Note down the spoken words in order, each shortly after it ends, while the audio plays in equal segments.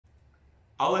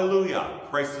Alleluia,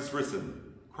 Christ is risen.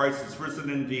 Christ is risen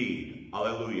indeed.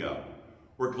 Alleluia.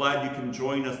 We're glad you can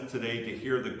join us today to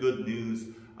hear the good news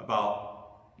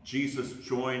about Jesus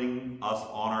joining us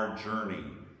on our journey.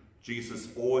 Jesus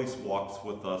always walks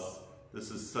with us. This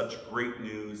is such great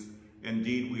news.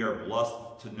 Indeed, we are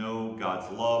blessed to know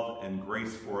God's love and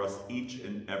grace for us each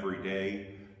and every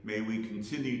day. May we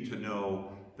continue to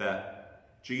know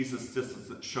that Jesus just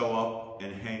doesn't show up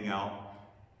and hang out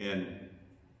and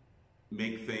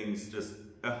make things just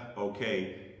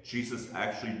okay. Jesus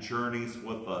actually journeys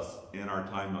with us in our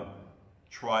time of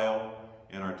trial,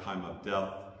 in our time of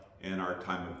death, in our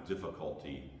time of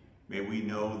difficulty. May we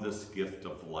know this gift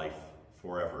of life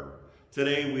forever.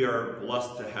 Today we are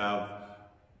blessed to have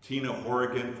Tina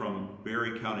Horrigan from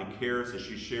Berry County Cares as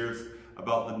she shares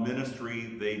about the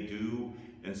ministry they do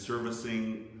in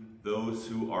servicing those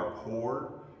who are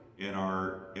poor and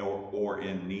or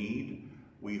in need.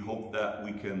 We hope that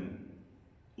we can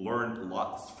learn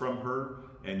lots from her,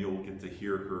 and you'll get to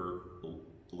hear her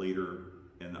later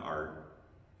in our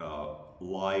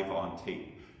live on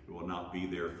tape. It will not be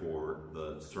there for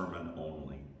the sermon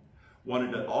only.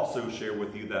 Wanted to also share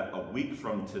with you that a week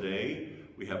from today,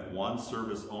 we have one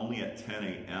service only at 10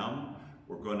 a.m.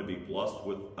 We're going to be blessed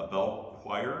with a bell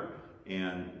choir,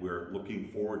 and we're looking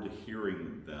forward to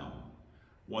hearing them.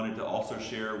 Wanted to also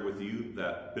share with you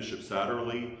that Bishop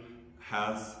Satterley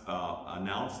has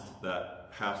announced that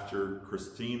Pastor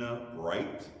Christina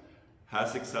Bright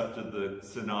has accepted the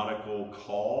synodical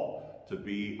call to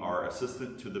be our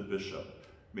assistant to the bishop.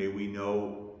 May we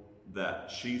know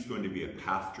that she's going to be a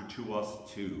pastor to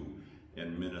us too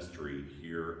in ministry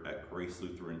here at Grace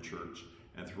Lutheran Church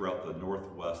and throughout the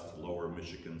Northwest Lower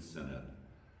Michigan Synod.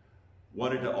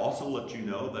 Wanted to also let you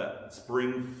know that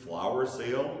spring flower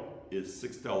sale is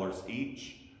 $6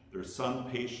 each. There's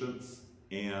sun patience,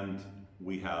 and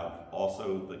we have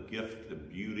also the gift and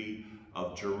beauty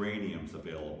of geraniums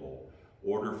available.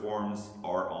 Order forms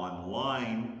are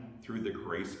online through the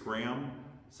Gracegram.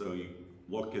 So you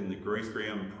look in the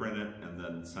Gracegram, print it, and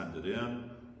then send it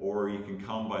in. Or you can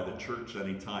come by the church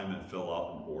anytime and fill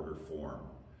out an order form.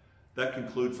 That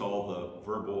concludes all the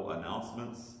verbal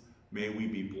announcements. May we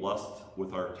be blessed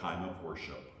with our time of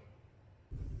worship.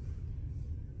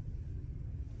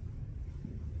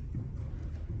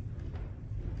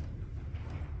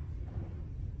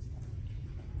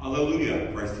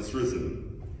 Alleluia, Christ is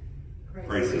risen.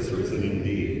 Christ is risen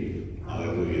indeed.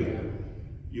 Alleluia.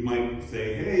 You might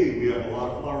say, hey, we have a lot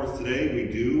of flowers today.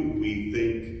 We do. We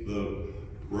thank the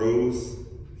Rose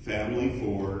family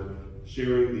for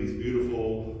sharing these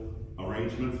beautiful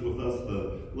arrangements with us.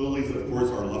 The lilies, of course,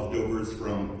 are leftovers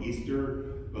from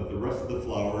Easter, but the rest of the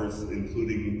flowers,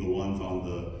 including the ones on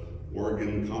the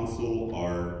organ console,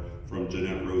 are from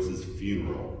Jeanette Rose's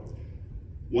funeral.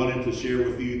 Wanted to share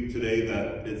with you today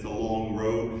that it's a long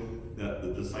road that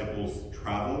the disciples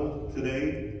travel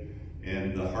today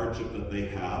and the hardship that they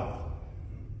have.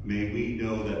 May we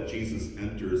know that Jesus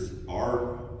enters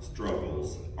our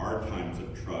struggles, our times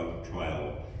of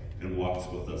trial, and walks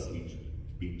with us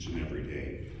each and every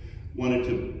day. Wanted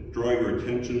to draw your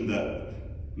attention that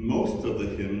most of the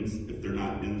hymns, if they're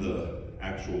not in the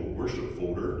actual worship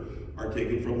folder, are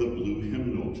taken from the blue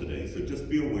hymnal today, so just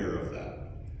be aware of that.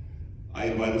 I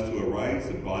invite us to arise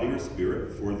in body or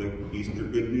spirit for the Easter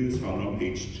good news found on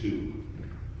page 2.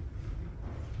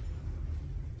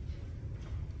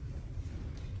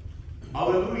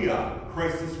 Alleluia,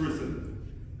 Christ is risen.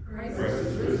 Christ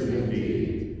is risen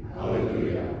indeed.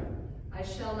 Alleluia. I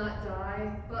shall not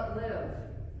die, but live,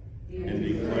 and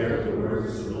declare the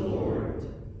works of the Lord.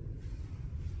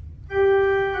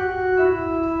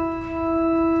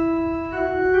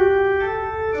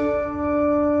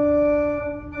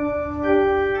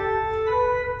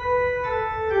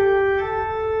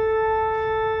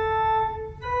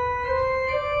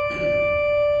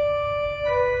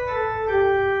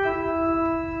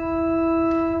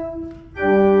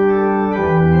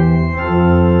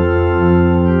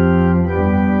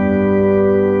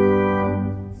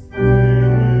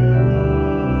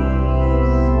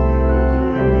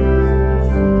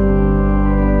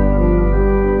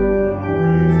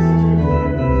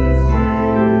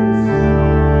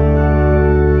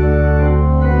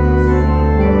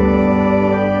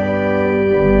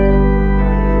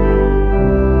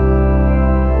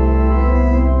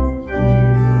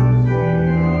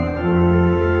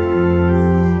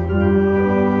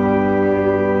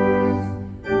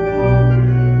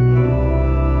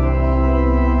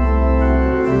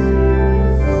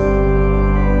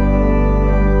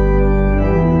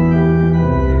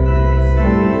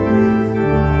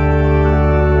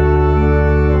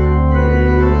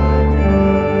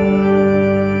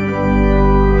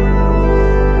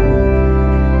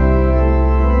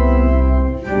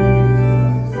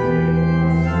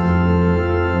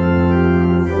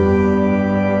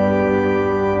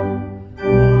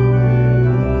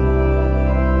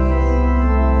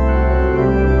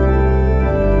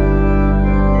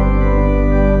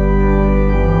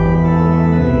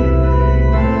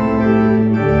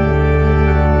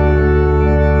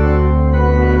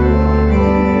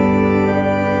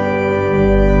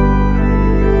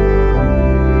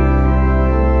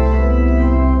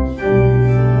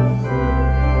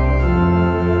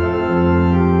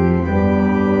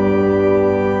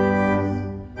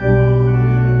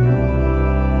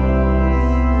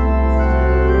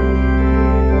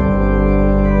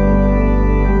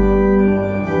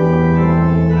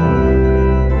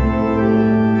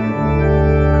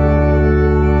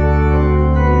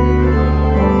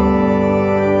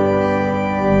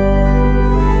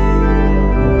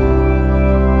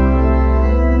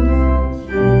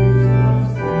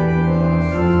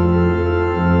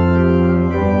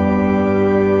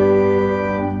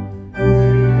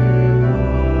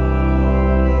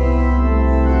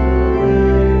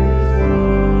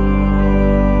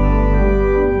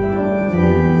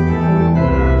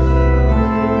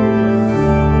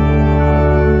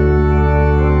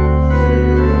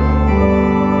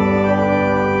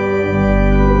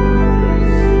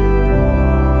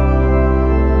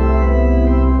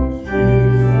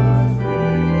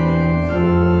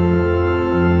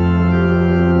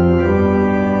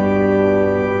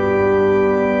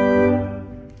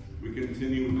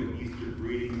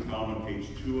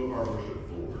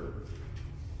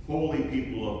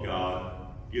 people of God,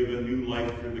 given new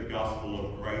life through the gospel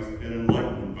of Christ and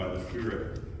enlightened by the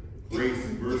Spirit, grace,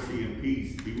 mercy, and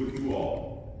peace be with you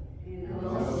all. And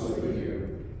also with you.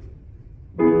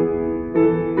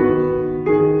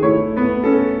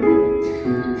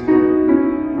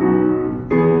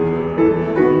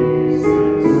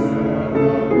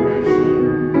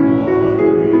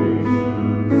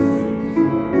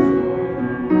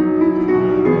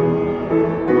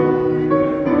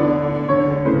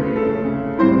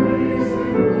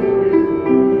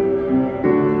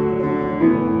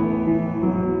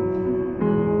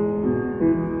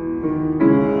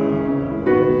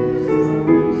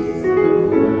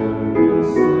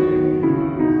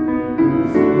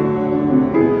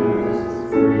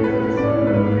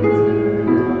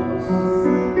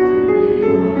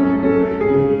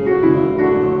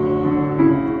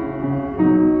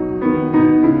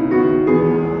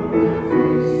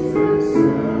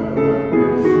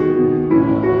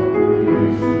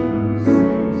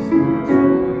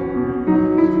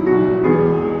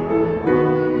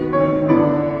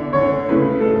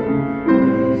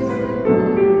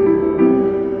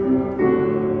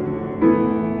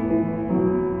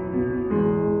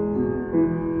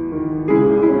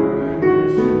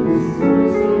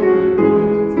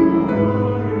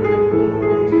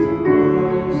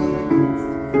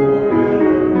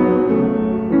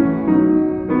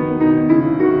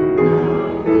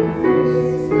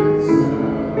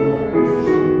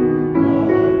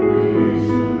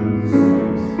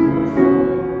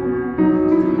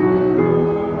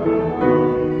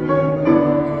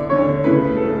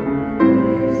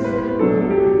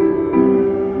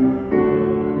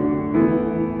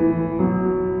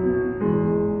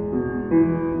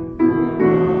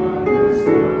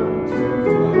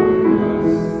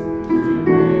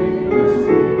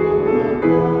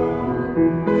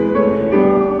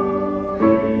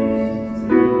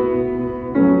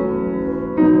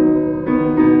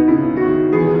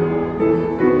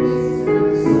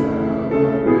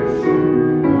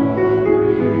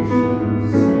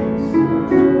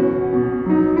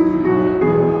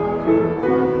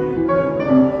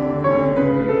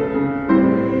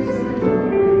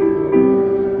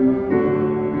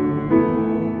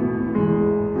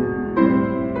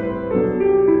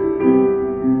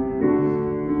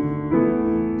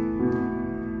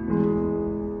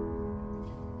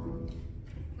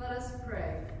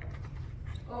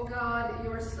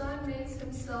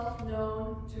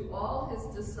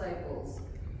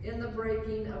 In the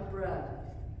breaking of bread.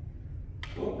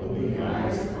 Open the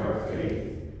eyes of our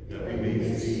faith, that we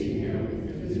may see him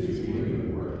in his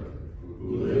redeeming work,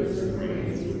 who lives and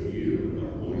reigns with you in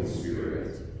the Holy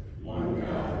Spirit, one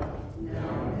God, now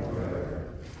and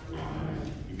forever.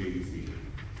 Amen. You may be seated.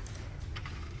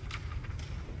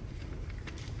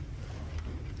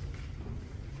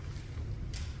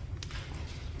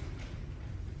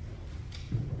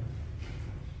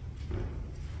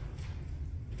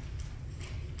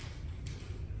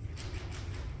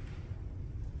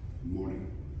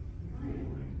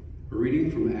 A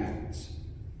reading from Acts.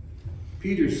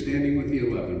 Peter, standing with the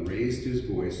 11, raised his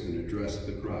voice and addressed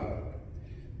the crowd.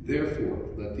 Therefore,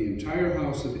 let the entire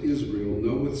house of Israel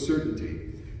know with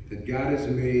certainty that God has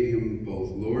made him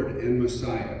both Lord and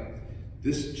Messiah,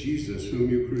 this Jesus whom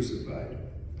you crucified.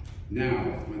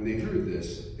 Now, when they heard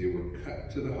this, they were cut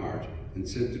to the heart and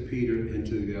said to Peter and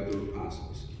to the other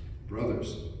apostles,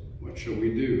 Brothers, what shall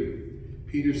we do?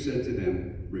 Peter said to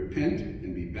them, Repent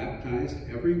and be baptized,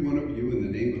 every one of you, in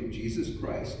the name of Jesus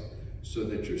Christ, so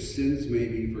that your sins may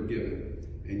be forgiven,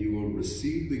 and you will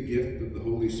receive the gift of the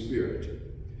Holy Spirit.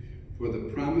 For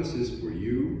the promise is for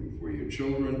you, for your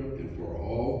children, and for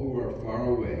all who are far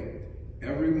away,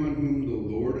 everyone whom the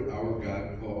Lord our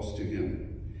God calls to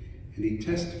him. And he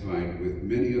testified with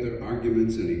many other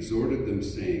arguments and exhorted them,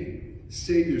 saying,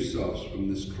 Save yourselves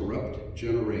from this corrupt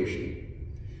generation.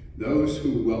 Those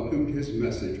who welcomed his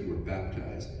message were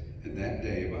baptized, and that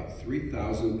day about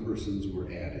 3,000 persons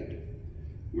were added.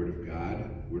 Word of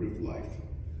God, word of life.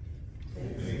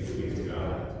 Thanks be to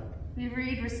God. We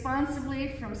read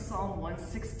responsively from Psalm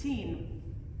 116.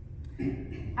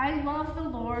 I love the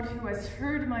Lord who has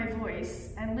heard my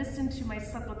voice and listened to my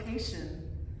supplication.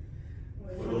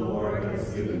 For the Lord has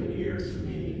given ear to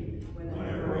me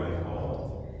whenever I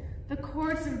called. The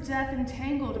cords of death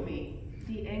entangled me.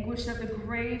 The anguish of the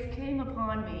grave came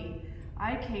upon me.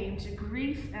 I came to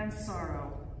grief and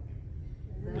sorrow.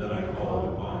 Then I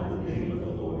called upon the name of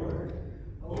the Lord.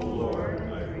 O Lord,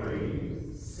 I pray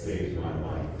you, save my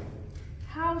life.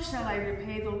 How shall I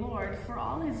repay the Lord for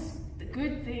all the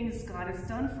good things God has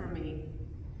done for me?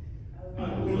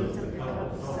 I will lift up the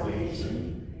cup of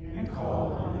salvation and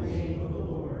call on the name of the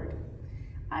Lord.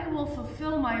 will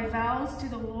fulfill my vows to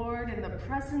the Lord in the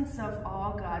presence of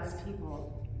all God's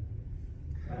people.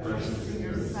 Precious in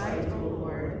your sight, O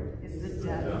Lord, is the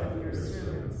death of your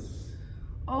servants.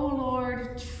 O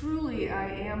Lord, truly I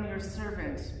am your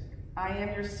servant. I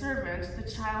am your servant,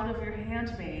 the child of your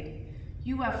handmaid.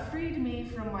 You have freed me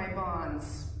from my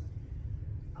bonds.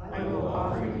 I will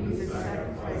offer you the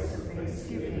sacrifice of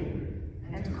thanksgiving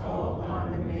and call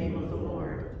upon the name of the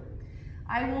Lord.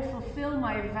 I will fulfill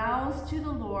my vows to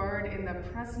the Lord in the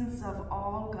presence of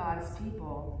all God's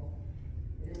people.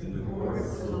 In the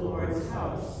courts of the Lord's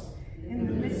house, in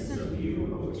the midst of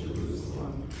you, O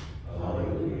Jerusalem.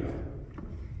 Hallelujah.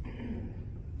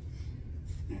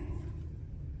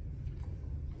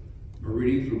 A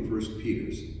reading from 1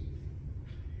 Peter.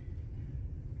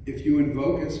 If you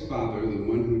invoke as Father the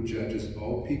one who judges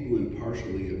all people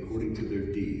impartially according to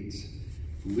their deeds,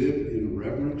 live in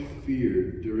reverent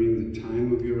fear during the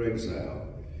time of your exile,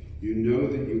 you know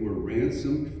that you were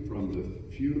ransomed from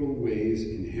the futile ways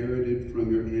inherited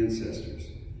from your ancestors,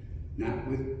 not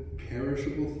with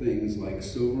perishable things like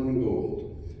silver and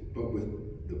gold, but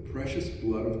with the precious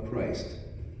blood of Christ,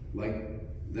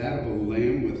 like that of a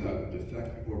lamb without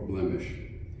defect or blemish.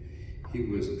 He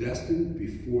was destined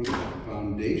before the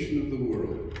foundation of the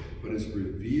world, but is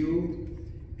revealed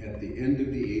at the end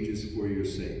of the ages for your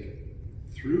sake.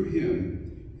 Through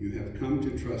him you have come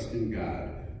to trust in God,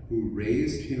 who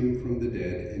raised him from the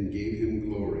dead and gave him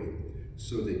glory,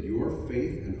 so that your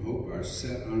faith and hope are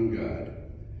set on God.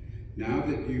 Now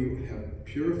that you have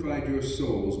purified your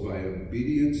souls by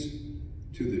obedience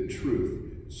to the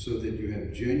truth, so that you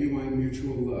have genuine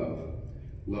mutual love,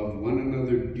 love one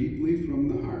another deeply from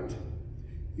the heart.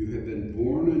 You have been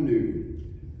born anew,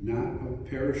 not of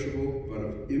perishable, but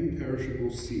of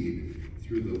imperishable seed,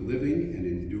 through the living and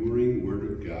enduring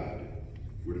Word of God.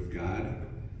 Word of God,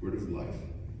 Word of life.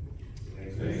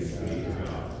 Thanks be to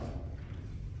God.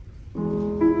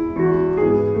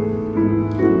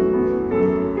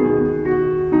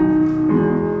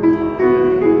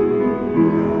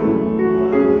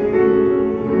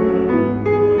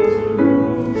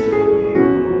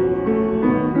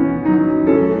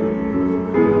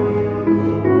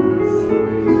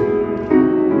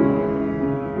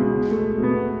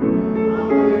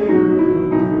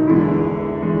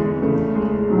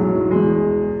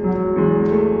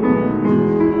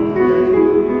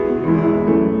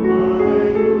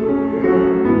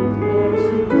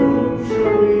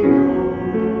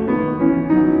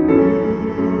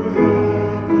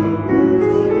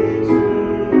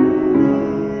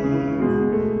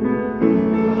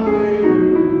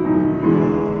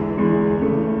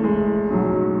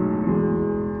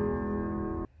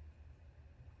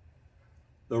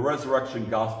 Resurrection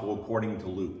Gospel according to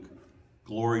Luke.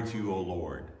 Glory to you, O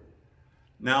Lord.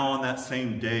 Now on that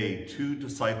same day, 2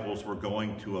 disciples were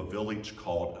going to a village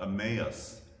called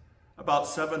Emmaus, about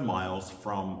 7 miles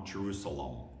from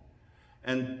Jerusalem,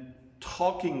 and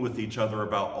talking with each other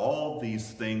about all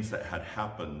these things that had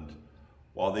happened.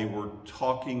 While they were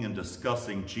talking and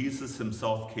discussing, Jesus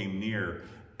himself came near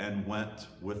and went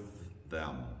with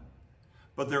them.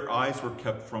 But their eyes were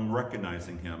kept from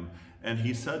recognizing him, and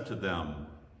he said to them,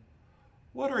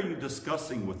 "What are you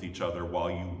discussing with each other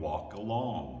while you walk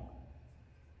along?"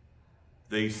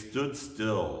 They stood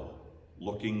still,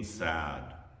 looking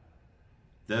sad.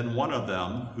 Then one of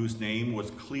them, whose name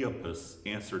was Cleopas,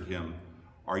 answered him,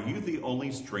 "Are you the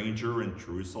only stranger in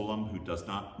Jerusalem who does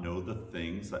not know the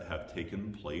things that have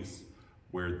taken place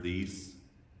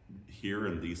here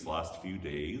in these last few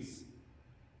days?"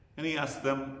 And he asked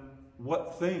them,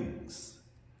 "What things?"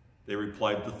 They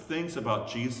replied, "The things about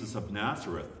Jesus of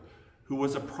Nazareth, who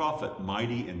was a prophet,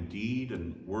 mighty in deed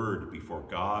and word before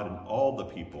God and all the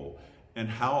people, and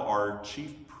how our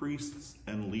chief priests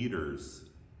and leaders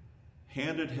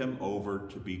handed him over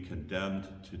to be condemned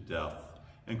to death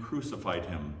and crucified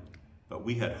him. But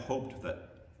we had hoped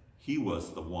that he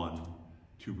was the one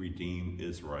to redeem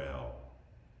Israel.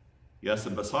 Yes,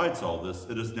 and besides all this,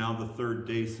 it is now the 3rd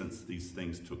day since these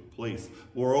things took place.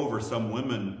 Moreover, some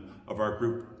women of our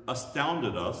group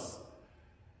astounded us.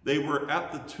 They were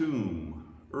at the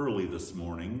tomb early this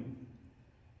morning,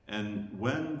 and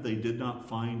when they did not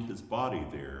find his body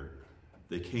there,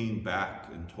 they came back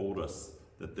and told us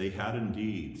that they had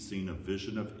indeed seen a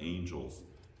vision of angels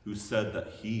who said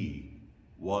that he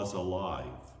was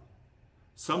alive.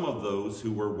 Some of those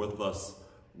who were with us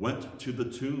went to the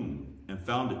tomb and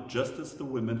found it just as the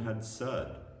women had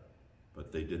said,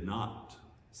 but they did not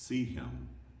see him."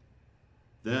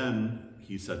 Then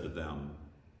he said to them,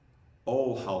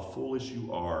 "Oh, how foolish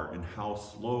you are, and how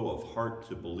slow of heart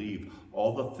to believe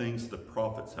all the things the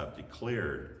prophets have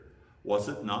declared. Was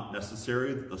it not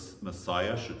necessary that the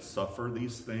Messiah should suffer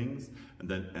these things and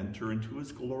then enter into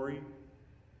his glory?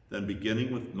 Then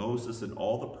beginning with Moses and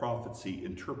all the prophets, he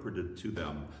interpreted to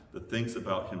them the things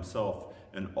about himself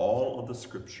and all of the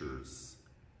scriptures.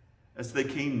 As they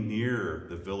came near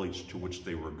the village to which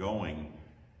they were going,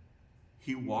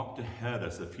 he walked ahead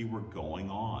as if he were going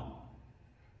on.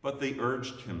 But they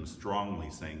urged him strongly,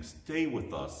 saying, "Stay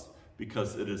with us,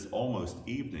 because it is almost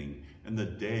evening, and the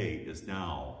day is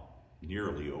now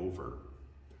nearly over."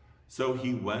 So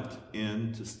he went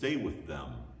in to stay with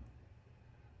them.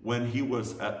 When he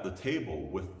was at the table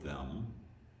with them,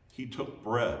 he took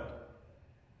bread,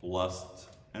 blessed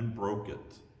and broke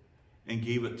it, and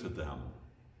gave it to them.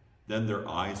 Then their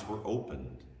eyes were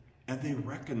opened, and they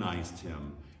recognized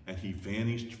him, and he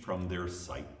vanished from their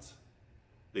sight.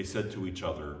 They said to each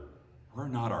other, "Were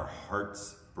not our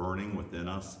hearts burning within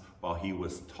us while he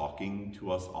was talking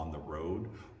to us on the road,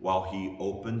 while he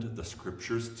opened the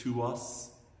scriptures to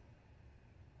us?"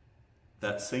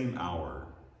 That same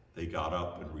hour, they got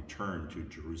up and returned to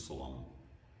Jerusalem,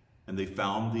 and they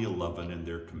found the 11 and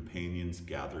their companions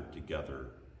gathered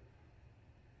together.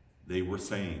 They were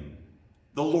saying,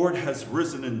 "The Lord has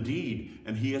risen indeed,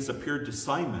 and he has appeared to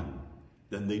Simon."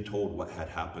 Then they told what had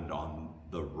happened on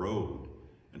the road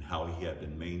and how he had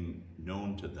been made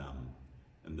known to them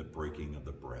in the breaking of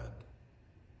the bread.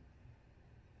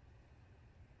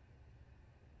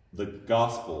 The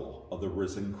gospel of the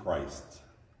risen Christ.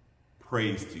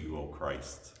 Praise to you, O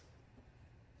Christ.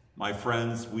 My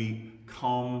friends, we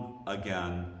come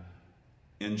again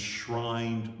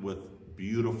enshrined with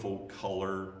beautiful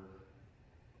color,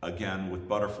 again with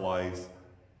butterflies,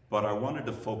 but I wanted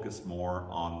to focus more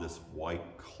on this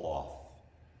white cloth,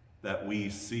 that we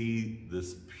see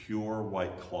this pure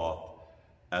white cloth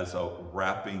as a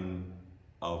wrapping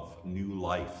of new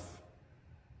life.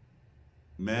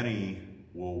 Many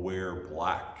will wear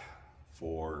black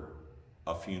for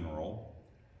a funeral.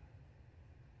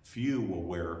 Few will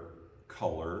wear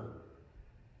color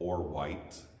or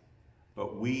white,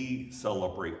 but we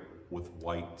celebrate with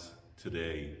white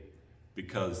today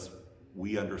because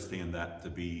we understand that to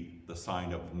be the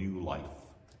sign of new life.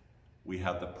 We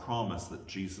have the promise that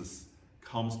Jesus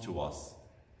comes to us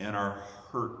in our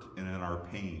hurt and in our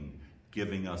pain,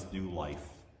 giving us new life.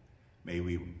 May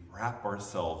we wrap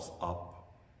ourselves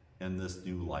up in this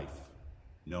new life,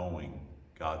 knowing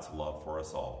God's love for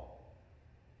us all.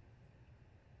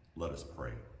 Let us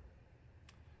pray.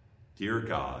 Dear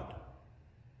God,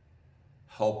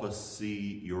 help us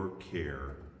see your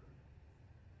care.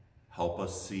 Help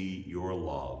us see your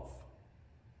love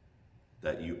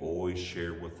that you always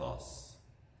share with us.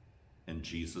 In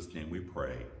Jesus' name we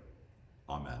pray.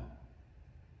 Amen.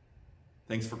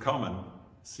 Thanks for coming.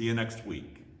 See you next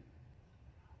week.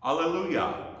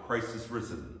 Alleluia, Christ is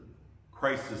risen.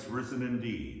 Christ is risen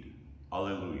indeed.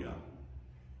 Alleluia.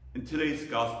 In today's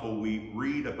gospel, we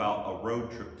read about a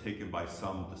road trip taken by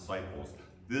some disciples.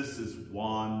 This is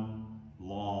one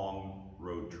long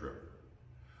road trip.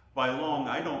 By long,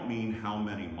 I don't mean how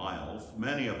many miles.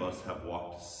 Many of us have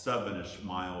walked 7-ish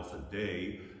miles a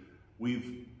day.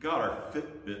 We've got our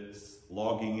Fitbits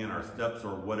logging in our steps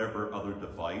or whatever other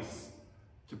device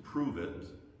to prove it.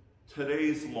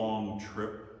 Today's long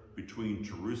trip between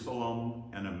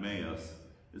Jerusalem and Emmaus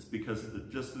is because of the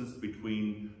distance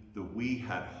between the we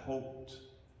had hoped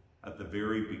at the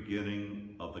very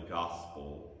beginning of the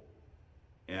gospel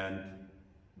and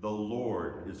the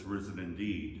Lord is risen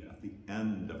indeed at the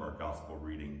end of our gospel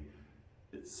reading.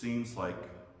 It seems like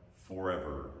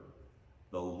forever,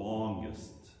 the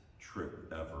longest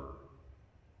trip ever.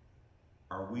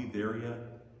 Are we there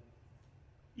yet?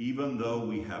 Even though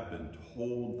we have been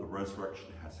told the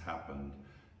resurrection has happened,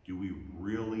 do we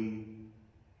really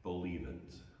believe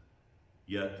it?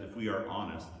 Yet, if we are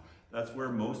honest, that's where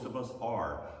most of us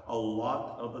are. A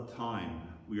lot of the time,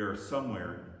 we are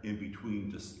somewhere in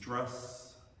between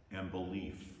distress and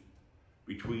belief,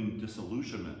 between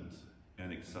disillusionment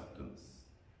and acceptance,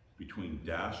 between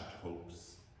dashed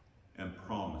hopes and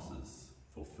promises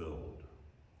fulfilled.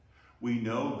 We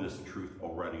know this truth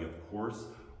already, of course.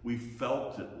 We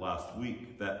felt it last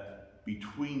week, that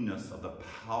betweenness of the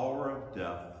power of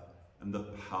death and the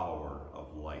power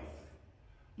of life.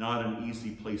 Not an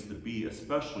easy place to be,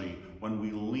 especially when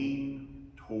we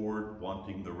lean toward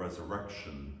wanting the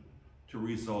resurrection to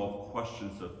resolve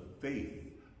questions of faith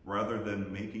rather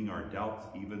than making our doubts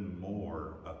even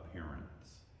more apparent.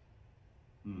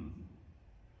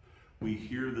 We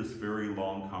hear this very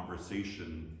long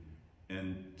conversation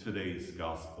in today's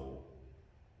gospel,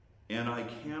 and I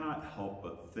cannot help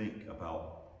but think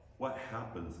about what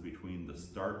happens between the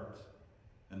start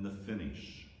and the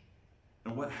finish.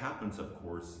 And what happens, of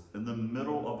course, in the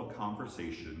middle of a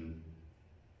conversation,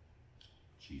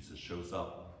 Jesus shows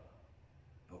up.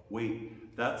 But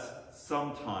wait, that's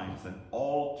sometimes an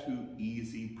all too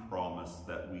easy promise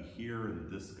that we hear in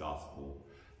this gospel,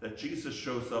 that Jesus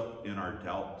shows up in our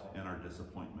doubt and our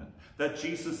disappointment, that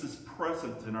Jesus is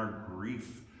present in our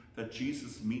grief, that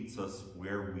Jesus meets us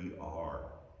where we are.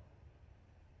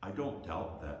 I don't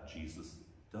doubt that Jesus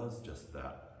does just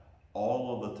that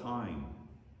all of the time.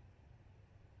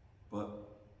 But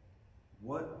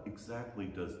what exactly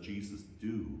does Jesus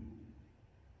do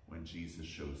when Jesus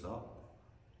shows up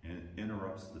and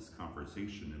interrupts this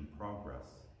conversation in progress?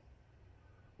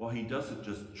 Well, he doesn't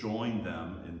just join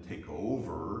them and take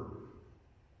over,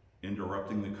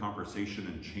 interrupting the conversation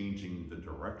and changing the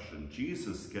direction.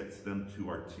 Jesus gets them to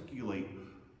articulate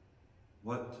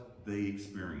what they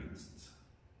experienced.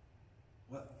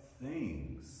 What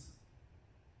things,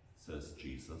 says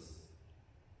Jesus.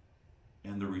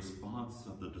 And the response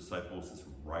of the disciples is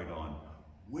right on.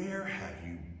 Where have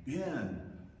you been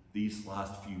these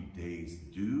last few days,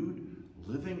 dude?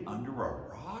 Living under a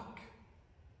rock?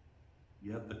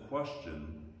 Yet the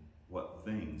question, what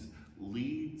things,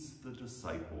 leads the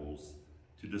disciples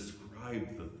to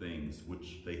describe the things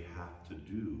which they have to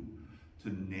do, to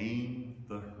name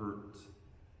the hurt,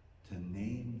 to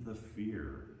name the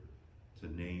fear, to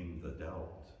name the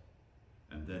doubt.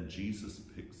 And then Jesus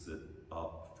picks it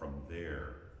up from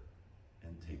there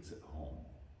and takes it home.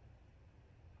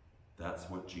 That's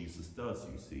what Jesus does,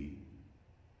 you see.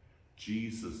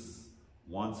 Jesus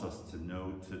wants us to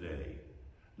know today,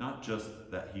 not just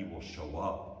that he will show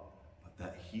up, but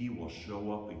that he will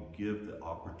show up and give the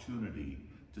opportunity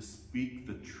to speak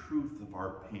the truth of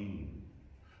our pain.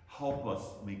 Help us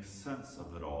make sense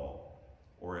of it all,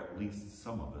 or at least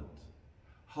some of it.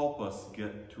 Help us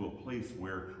get to a place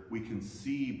where we can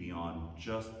see beyond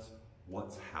just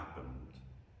what's happened.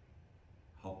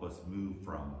 Help us move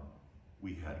from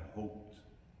we had hoped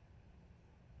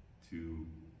to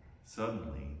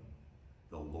suddenly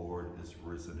the Lord is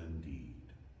risen indeed,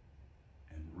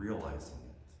 and realizing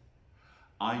it.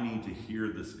 I need to hear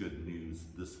this good news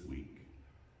this week.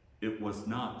 It was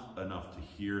not enough to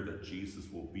hear that Jesus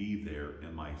will be there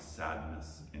in my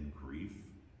sadness and grief.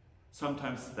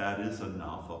 Sometimes that is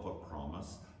enough of a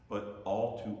promise, but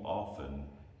all too often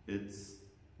it's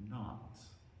not.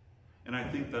 And I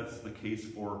think that's the case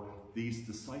for these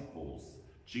disciples.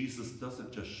 Jesus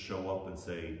doesn't just show up and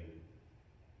say,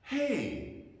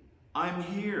 hey, I'm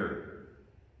here.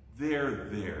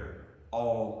 There,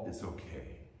 all is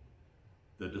okay.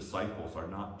 The disciples are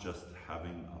not just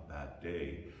having a bad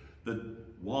day. The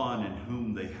one in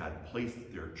whom they had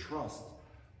placed their trust,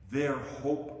 their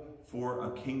hope for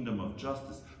a kingdom of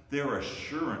justice, their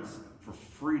assurance for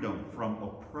freedom from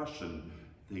oppression,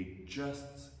 they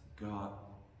just got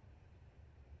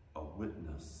a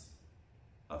witness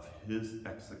of his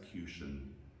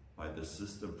execution by the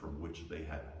system from which they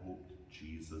had hoped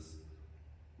Jesus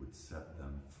would set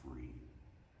them free.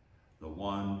 The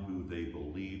one who they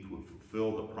believed would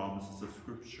fulfill the promises of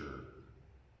Scripture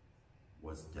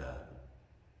was dead.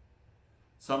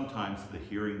 Sometimes the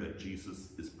hearing that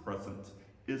Jesus is present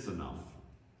is enough,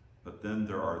 but then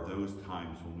there are those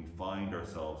times when we find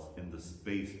ourselves in the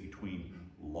space between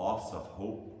loss of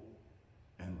hope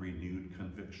and renewed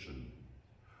conviction.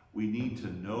 We need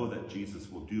to know that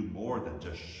Jesus will do more than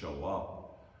just show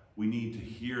up. We need to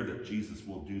hear that Jesus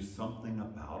will do something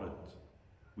about it.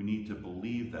 We need to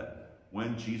believe that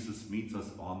when Jesus meets us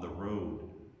on the road,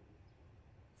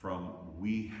 from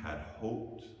we had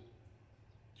hoped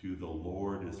to the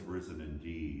Lord is risen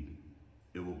indeed,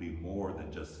 it will be more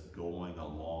than just going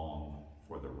along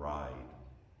for the ride.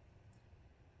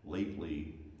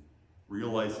 Lately,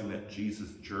 realizing that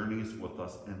Jesus journeys with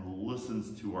us and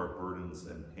listens to our burdens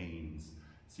and pains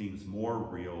seems more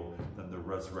real than the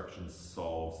resurrection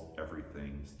solves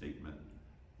everything statement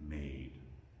made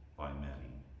by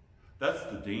many. That's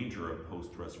the danger of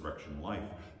post-resurrection life,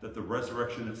 that the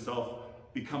resurrection itself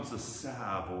becomes a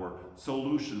salve or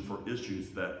solution for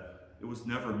issues that it was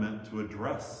never meant to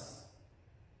address.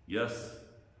 Yes,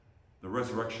 the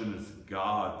resurrection is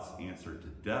God's answer to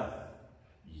death.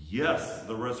 Yes,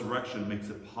 the resurrection makes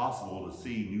it possible to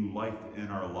see new life in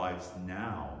our lives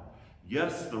now.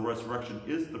 Yes, the resurrection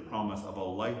is the promise of a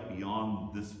life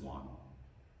beyond this one.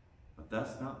 But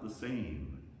that's not the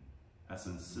same as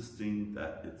insisting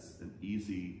that it's an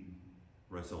easy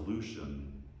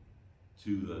resolution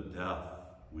to the death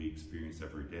we experience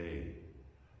every day.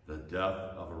 The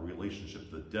death of a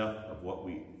relationship, the death of what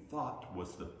we thought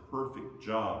was the perfect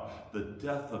job, the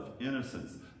death of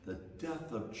innocence, the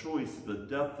death of choice, the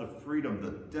death of freedom,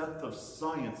 the death of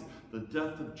science, the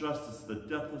death of justice, the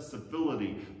death of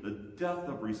civility, the death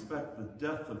of respect, the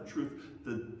death of truth,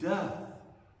 the death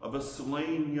of a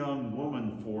slain young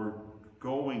woman for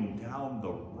going down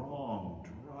the wrong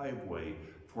driveway,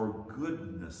 for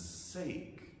goodness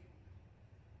sake.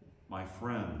 My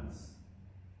friends,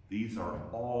 these are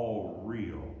all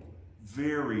real,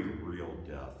 very real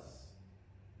deaths.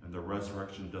 And the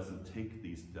resurrection doesn't take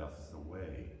these deaths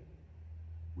away.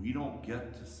 We don't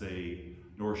get to say,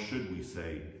 nor should we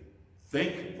say,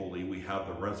 thankfully we have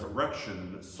the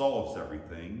resurrection that solves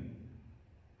everything,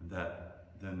 and that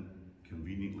then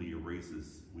conveniently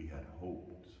erases we had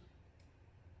hoped.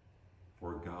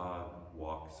 For God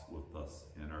walks with us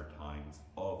in our times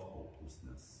of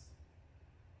hopelessness.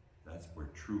 That's where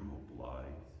true hope lies.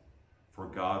 For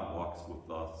God walks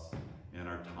with us in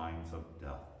our times of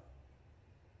death.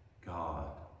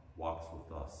 God walks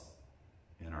with us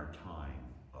in our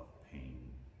time of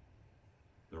pain.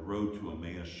 The road to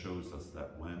Emmaus shows us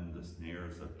that when the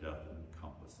snares of death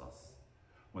encompass us,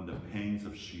 when the pangs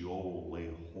of Sheol lay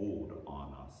hold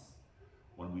on us,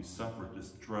 when we suffer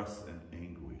distress and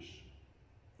anguish,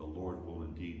 the Lord will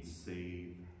indeed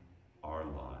save our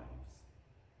lives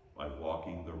by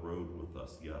walking the road with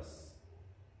us, yes,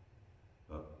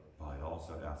 but by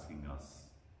also asking us,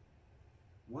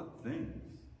 what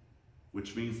things?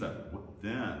 Which means that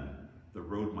then the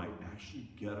road might actually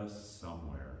get us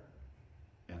somewhere.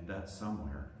 And that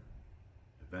somewhere,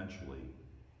 eventually,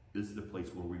 is the place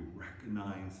where we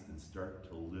recognize and start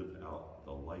to live out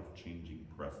the life-changing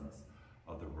presence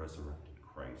of the resurrected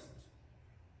Christ.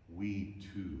 We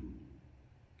too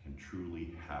can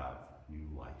truly have new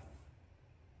life.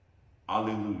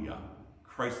 Alleluia.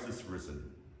 Christ is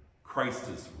risen. Christ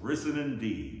is risen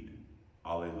indeed.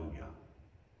 Alleluia.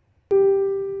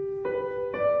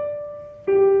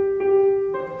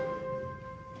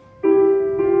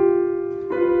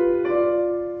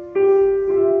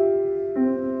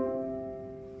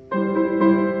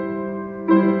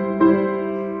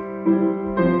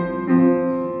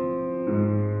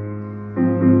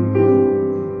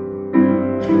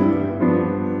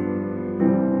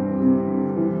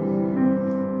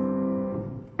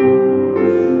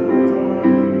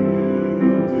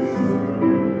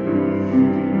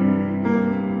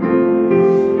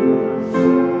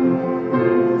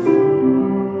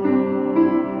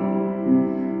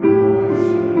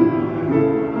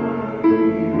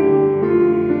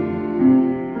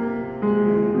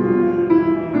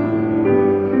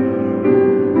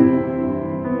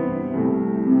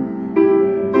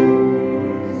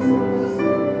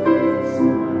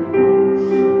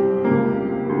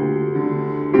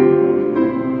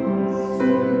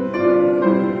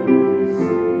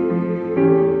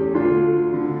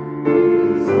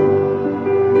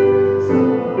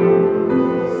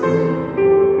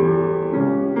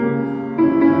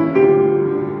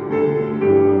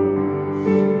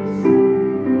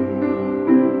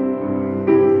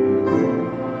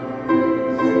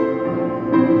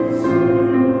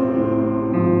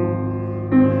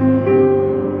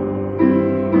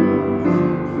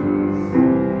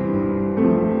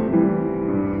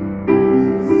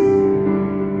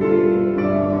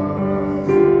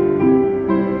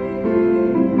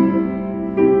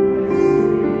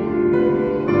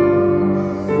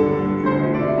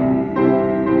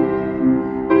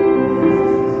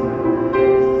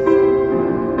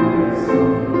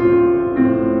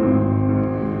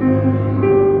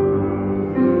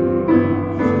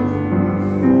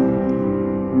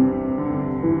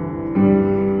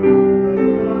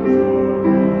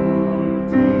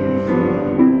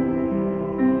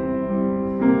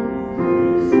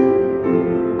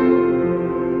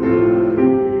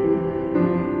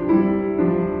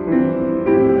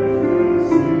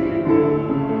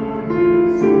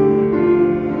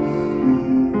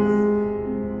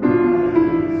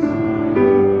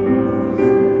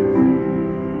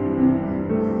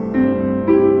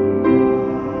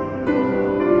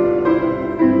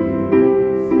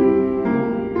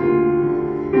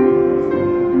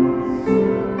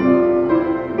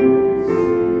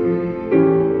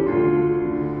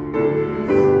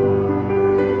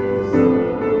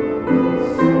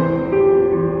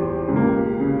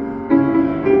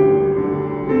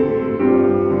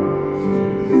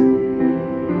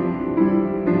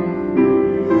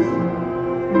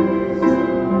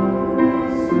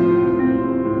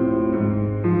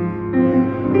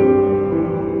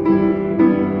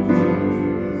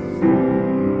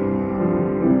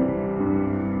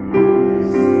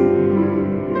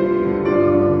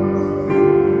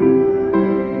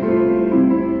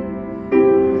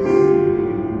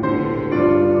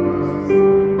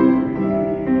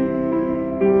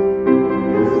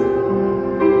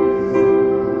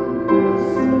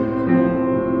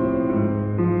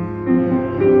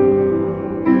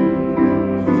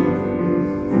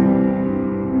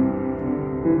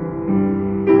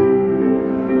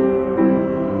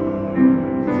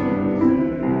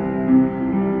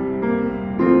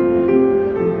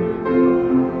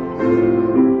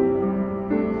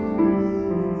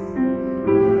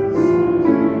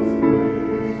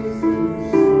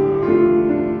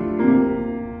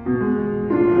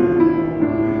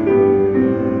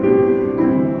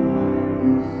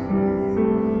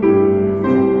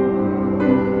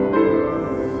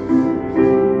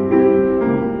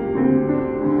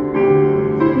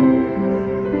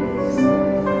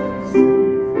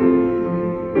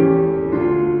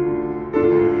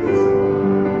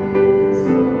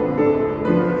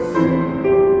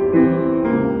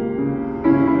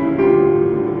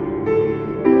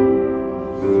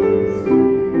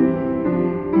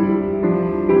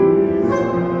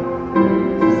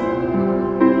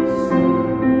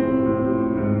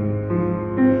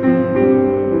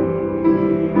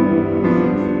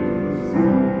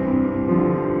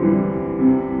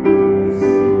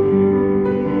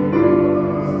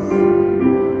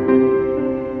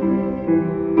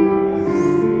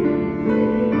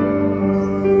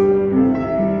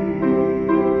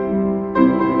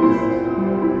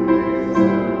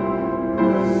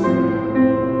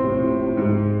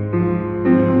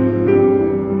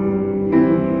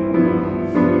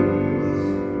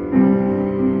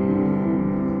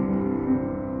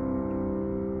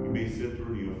 may sit or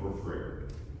kneel for prayer.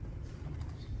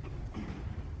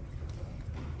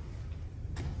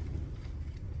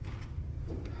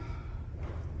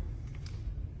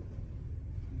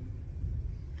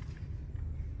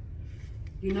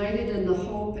 United in the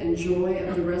hope and joy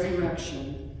of the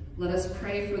resurrection, let us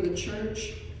pray for the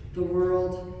church, the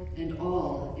world, and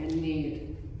all in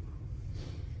need.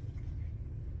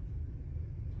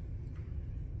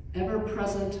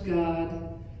 Ever-present God,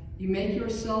 you make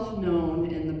yourself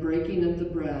known in the breaking of the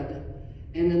bread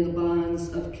and in the bonds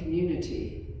of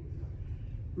community.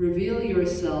 Reveal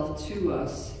yourself to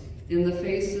us in the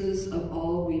faces of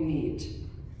all we meet.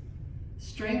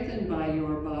 Strengthened by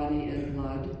your body and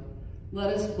blood,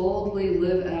 let us boldly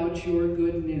live out your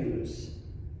good news.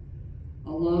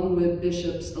 Along with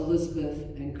Bishops Elizabeth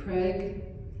and Craig,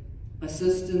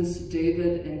 Assistants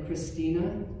David and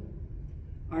Christina,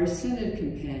 our Synod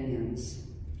companions,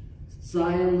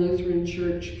 Zion Lutheran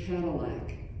Church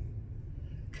Cadillac,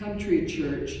 Country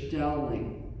Church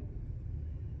Dowling,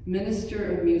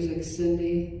 Minister of Music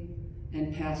Cindy,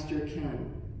 and Pastor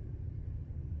Ken.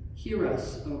 Hear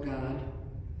us, O God.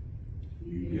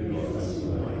 You give us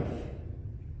life.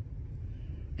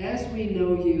 As we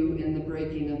know you in the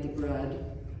breaking of the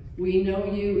bread, we know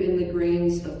you in the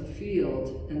grains of the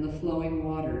field and the flowing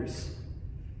waters.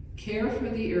 Care for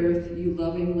the earth you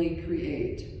lovingly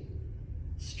create.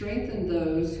 Strengthen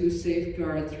those who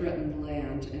safeguard threatened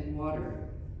land and water.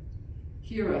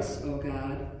 Hear us, O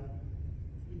God.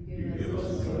 You give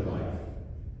us life.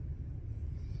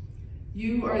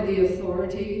 You are the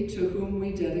authority to whom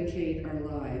we dedicate our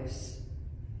lives.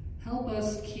 Help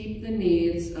us keep the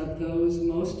needs of those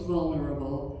most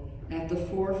vulnerable at the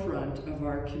forefront of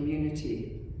our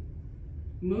community.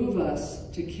 Move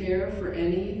us to care for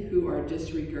any who are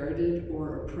disregarded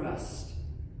or oppressed.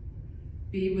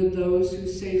 Be with those who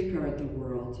safeguard the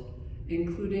world,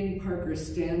 including Parker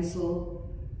Stansel,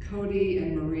 Cody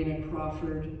and Marina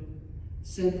Crawford,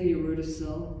 Cynthia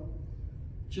Rudisil,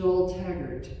 Joel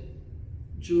Taggart,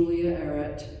 Julia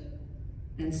Errett,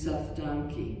 and Seth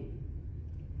Domke.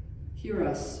 Hear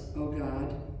us, O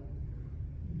God.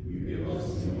 You give us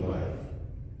new life.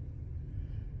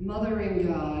 Mothering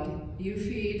God, you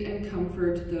feed and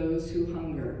comfort those who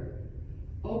hunger.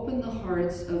 Open the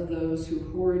hearts of those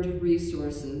who hoard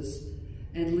resources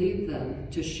and lead them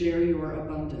to share your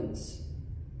abundance.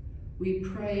 We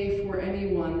pray for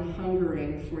anyone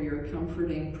hungering for your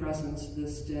comforting presence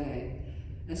this day,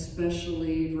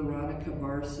 especially Veronica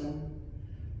Barson,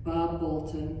 Bob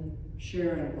Bolton,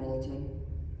 Sharon Bolton,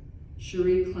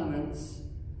 Cherie Clements,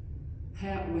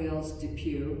 Pat Wales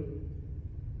Depew,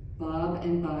 Bob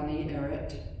and Bonnie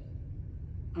Errett,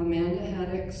 Amanda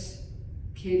Haddix,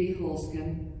 Katie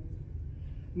Holskin,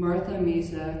 Martha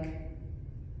Mizak,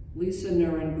 Lisa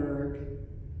Nuremberg,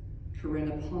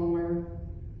 Corinna Palmer,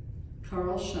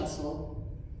 Carl Schessel,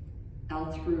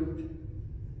 Al Throop,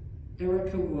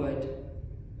 Erica Wood,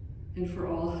 and for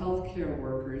all healthcare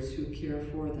workers who care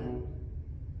for them.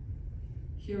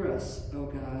 Hear us, O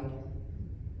God.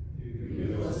 You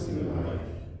give us new life.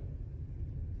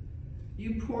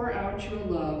 You pour out your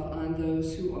love on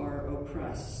those who are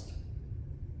oppressed.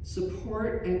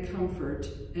 Support and comfort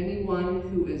anyone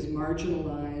who is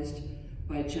marginalized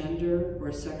by gender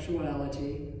or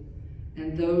sexuality,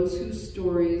 and those whose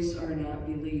stories are not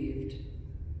believed.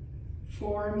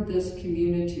 Form this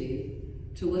community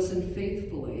to listen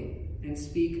faithfully and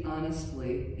speak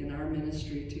honestly in our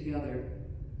ministry together.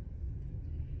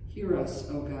 Hear us,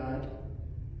 O God.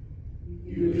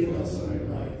 You give us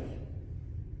new life.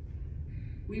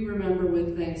 We remember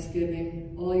with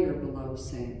thanksgiving all your beloved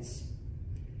saints.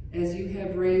 As you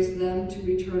have raised them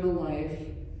to eternal life,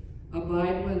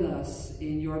 abide with us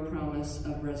in your promise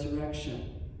of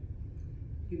resurrection.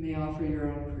 You may offer your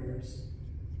own prayers.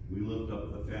 We lift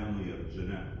up the family of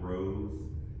Jeanette Rose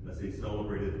as they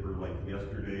celebrated her life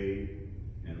yesterday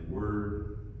in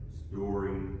word,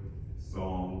 story,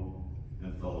 song,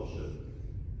 and fellowship,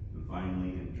 and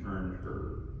finally interned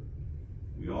her.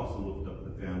 We also lift up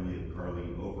the family of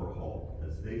Carlene Overhaul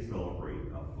as they celebrate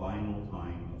a final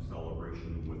time of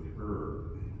celebration with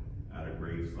her at a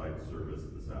graveside service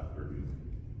this afternoon.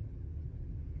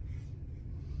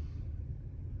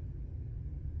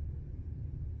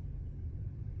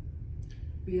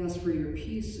 We ask for your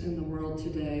peace in the world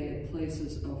today in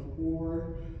places of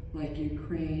war like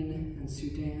Ukraine and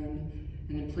Sudan,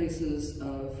 and in places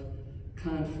of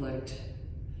conflict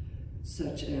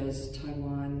such as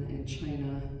Taiwan and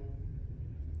China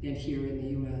and here in the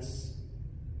U.S.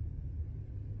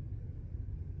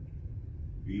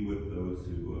 Be with those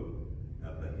who,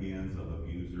 at the hands of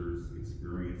abusers,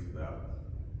 experience theft.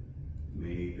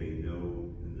 May they know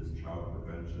in this child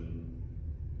prevention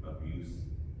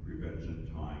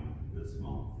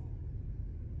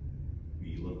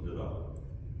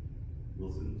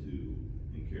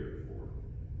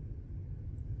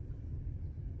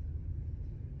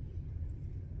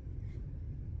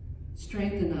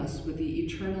Strengthen us with the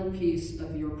eternal peace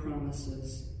of your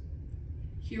promises.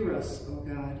 Hear us, O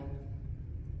God.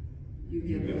 You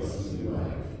give us new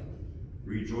life.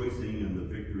 Rejoicing in the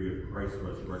victory of Christ's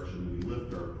resurrection, we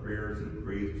lift our prayers and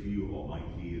praise to you,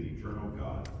 Almighty and eternal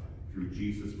God, through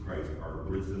Jesus Christ, our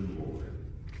risen Lord.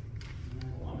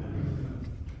 Amen.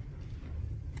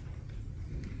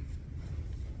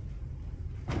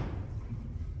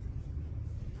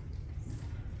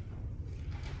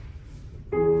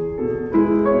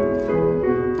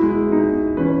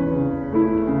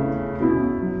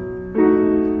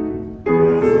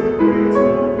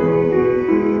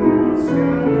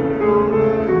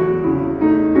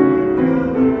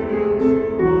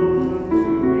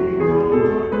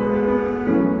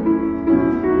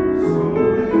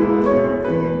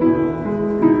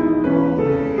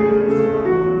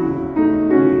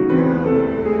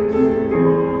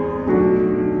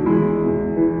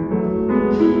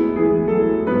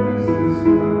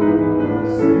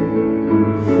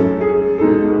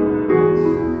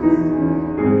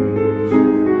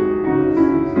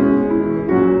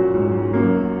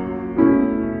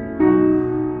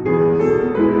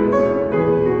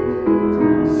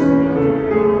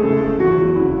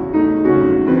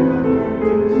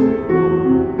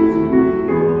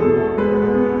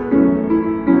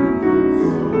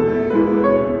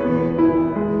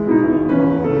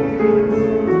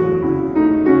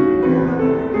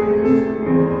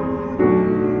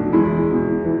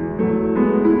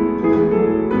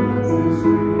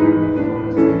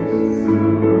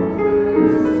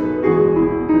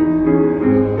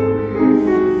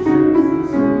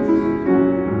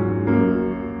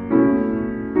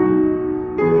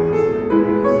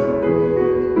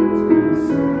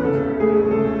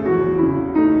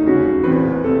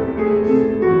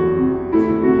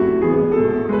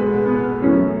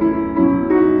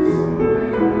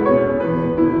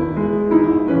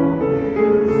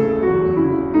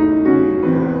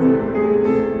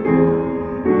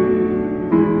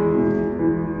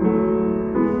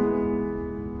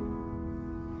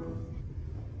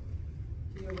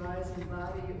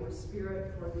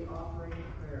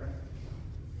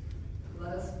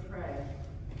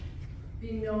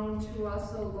 Be known to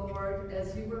us, O Lord,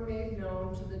 as you were made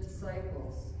known to the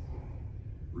disciples.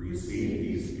 Receive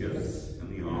these gifts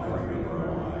and the offering of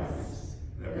our lives,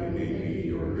 that we may be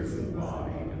your risen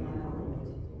body in the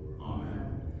world.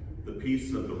 Amen. The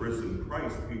peace of the risen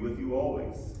Christ be with you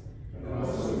always. And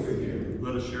also with you.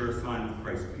 Let us share a sign of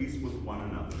Christ's peace with one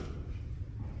another.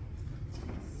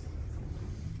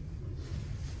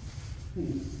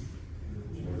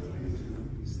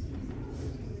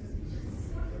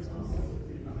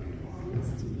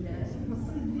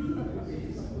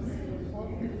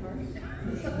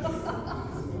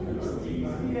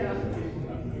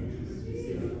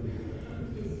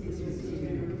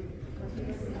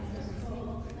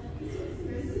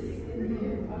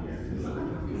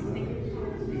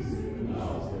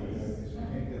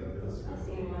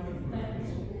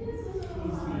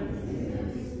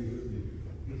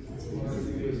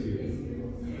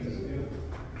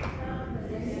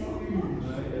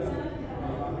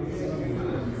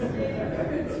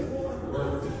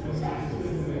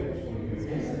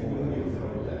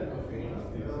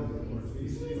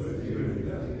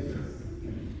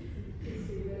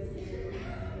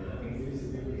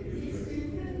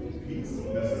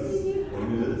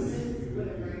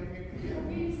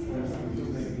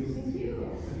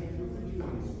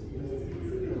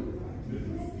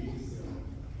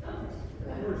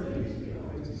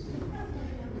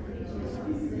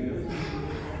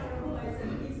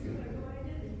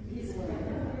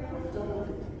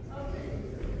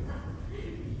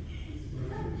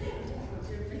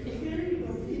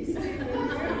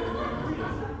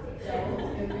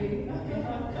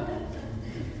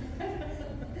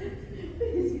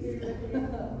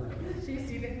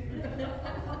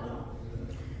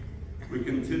 We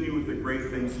continue with the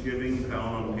great Thanksgiving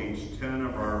found on page 10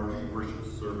 of our worship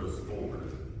service folder.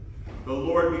 The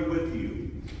Lord be with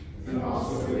you. And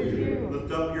also with you.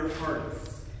 Lift up your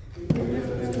hearts. We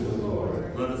lift to the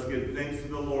Lord. Let us give thanks to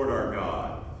the Lord our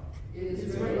God. It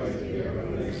is right to give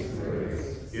thanks and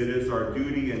praise. It is our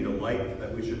duty and delight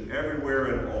that we should everywhere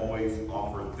and always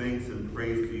offer thanks and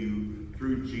praise to you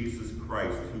through Jesus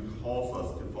Christ, who calls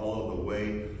us to follow the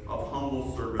way of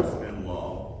humble service and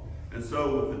love. And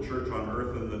so with the church on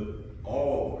earth and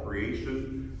all of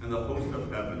creation and the host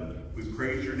of heaven, we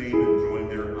praise your name and join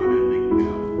their unending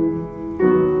hymn.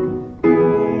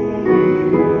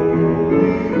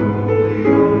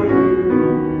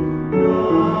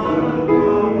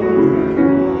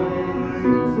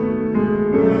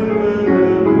 Heaven and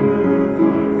earth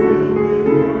are filled with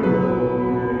your glory.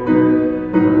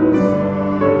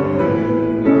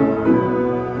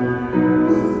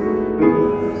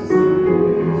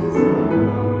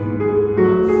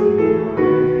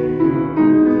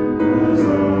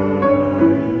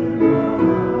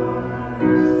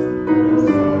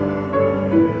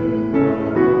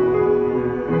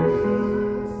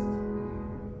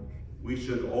 We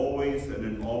should always and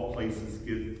in all places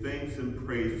give thanks and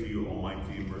praise to you,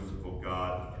 Almighty and merciful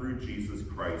God, through Jesus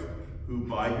Christ, who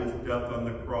by his death on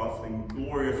the cross and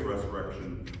glorious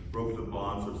resurrection broke the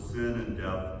bonds of sin and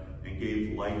death and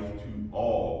gave life to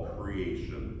all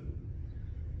creation.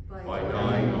 By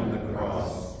dying on the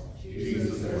cross,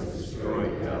 Jesus has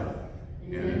destroyed death,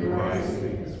 and in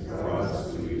rising has brought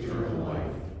us to eternal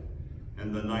life.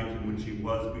 And the night in which he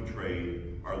was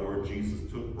betrayed, our Lord Jesus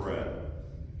took bread,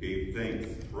 gave thanks,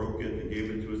 broke it, and gave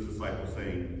it to his disciples,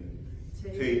 saying,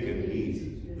 "Take and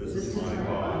eat. This is my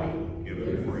body,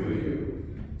 given for you.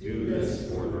 Do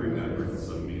this for the remembrance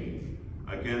of me."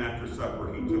 Again, after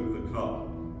supper, he took the cup,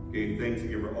 gave thanks, and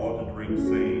gave it all to drink,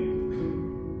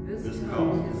 saying, "This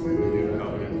cup is the new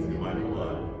covenant in my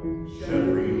blood, shed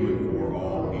for you and for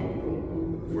all people,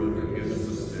 for the forgiveness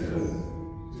of sins.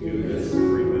 Do this in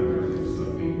remembrance of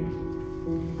me."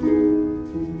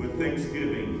 With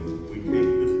thanksgiving, we take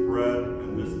this bread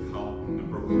and this cup and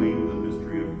proclaim the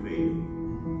mystery of faith.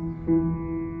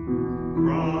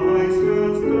 Christ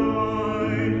has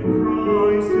died,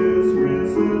 Christ is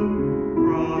risen,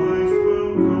 Christ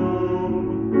will come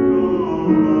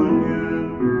again.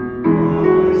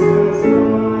 Christ has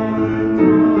died,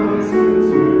 Christ is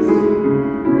risen,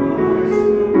 Christ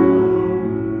will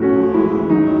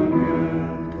come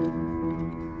again.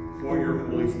 Pour your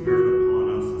Holy Spirit upon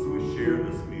us as we share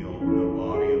this meal in the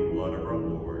body and blood of our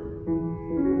Lord.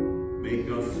 Make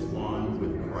us one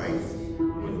with Christ,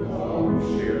 with all who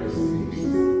share this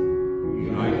feast.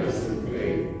 Unite us in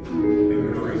faith,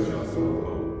 encourage us in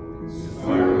hope,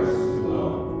 inspire us to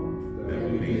love, that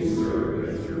we may serve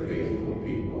as your faithful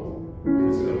people,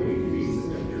 until we feast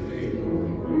at your table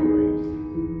in glory.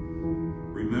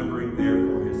 Remembering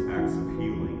therefore his acts of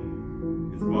healing,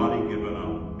 his body given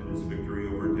up, and his victory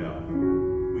over death,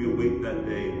 we await that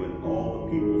day when all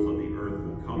the peoples of the earth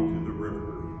will come to the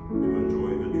river to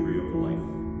enjoy the tree of life.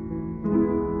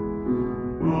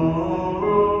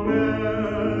 Amen.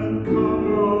 Come,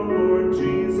 Lord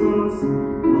Jesus.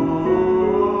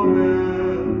 Amen.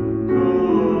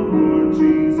 Come, Lord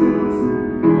Jesus.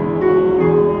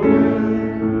 Amen.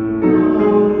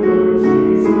 Come, Lord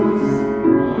Jesus.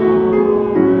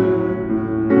 Amen.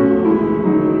 Come,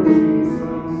 Lord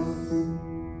Jesus.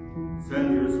 Send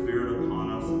your Spirit upon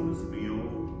us in this meal,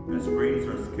 as grains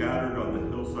are scattered on the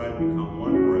hillside, become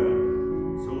one bread.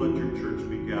 So let your church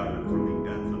be gathered from the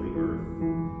ends of the earth,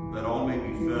 that all may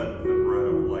be fed with the bread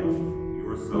of life,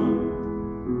 your Son.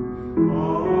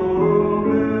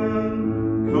 Amen.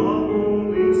 Come,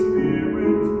 Holy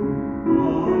Spirit.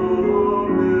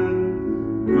 Amen.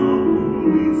 Come,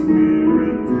 Holy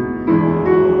Spirit.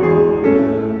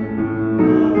 Amen.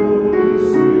 Come, Holy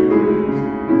Spirit.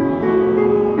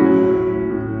 Amen.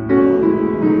 Come,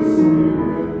 Holy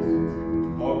Spirit.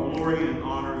 All glory and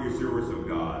honor is yours, O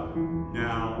God,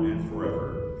 now and forever.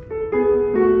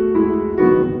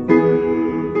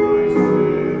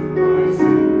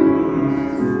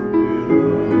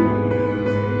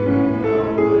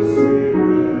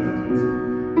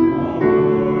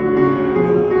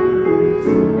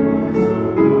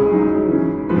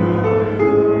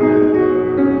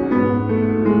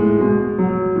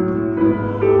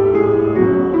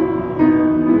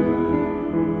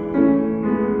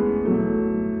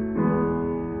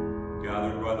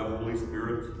 Gathered by the Holy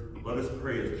Spirit, let us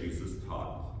pray as Jesus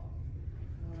taught.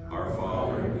 Our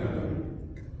Father in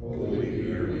heaven, holy be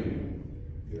your name.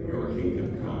 Your kingdom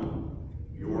come,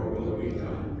 your will be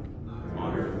done,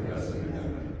 on earth as in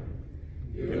heaven.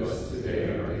 Give us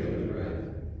today our daily bread.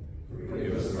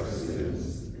 Forgive us our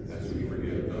sins, as we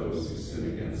forgive those who sin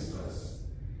against us.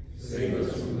 Save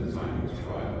us from the time of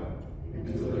trial, and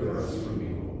deliver us from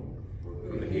evil.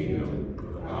 For the kingdom,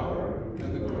 the power, and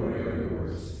the glory are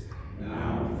yours,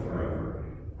 now and forever.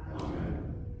 Amen.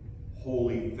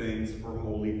 Holy things for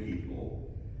holy people.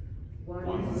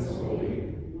 One is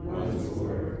holy, one is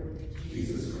Lord,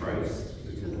 Jesus Christ,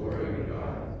 to the glory of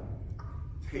God.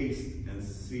 Taste and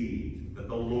see that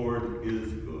the Lord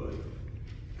is good.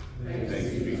 Thanks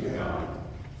be to God.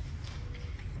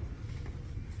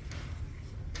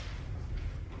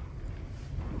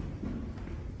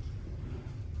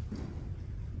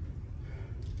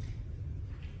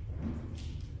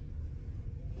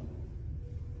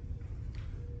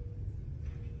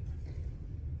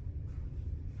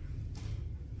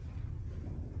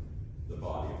 The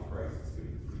body of Christ is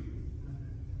given for you.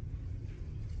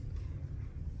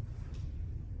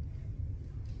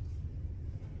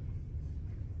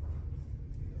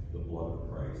 The blood of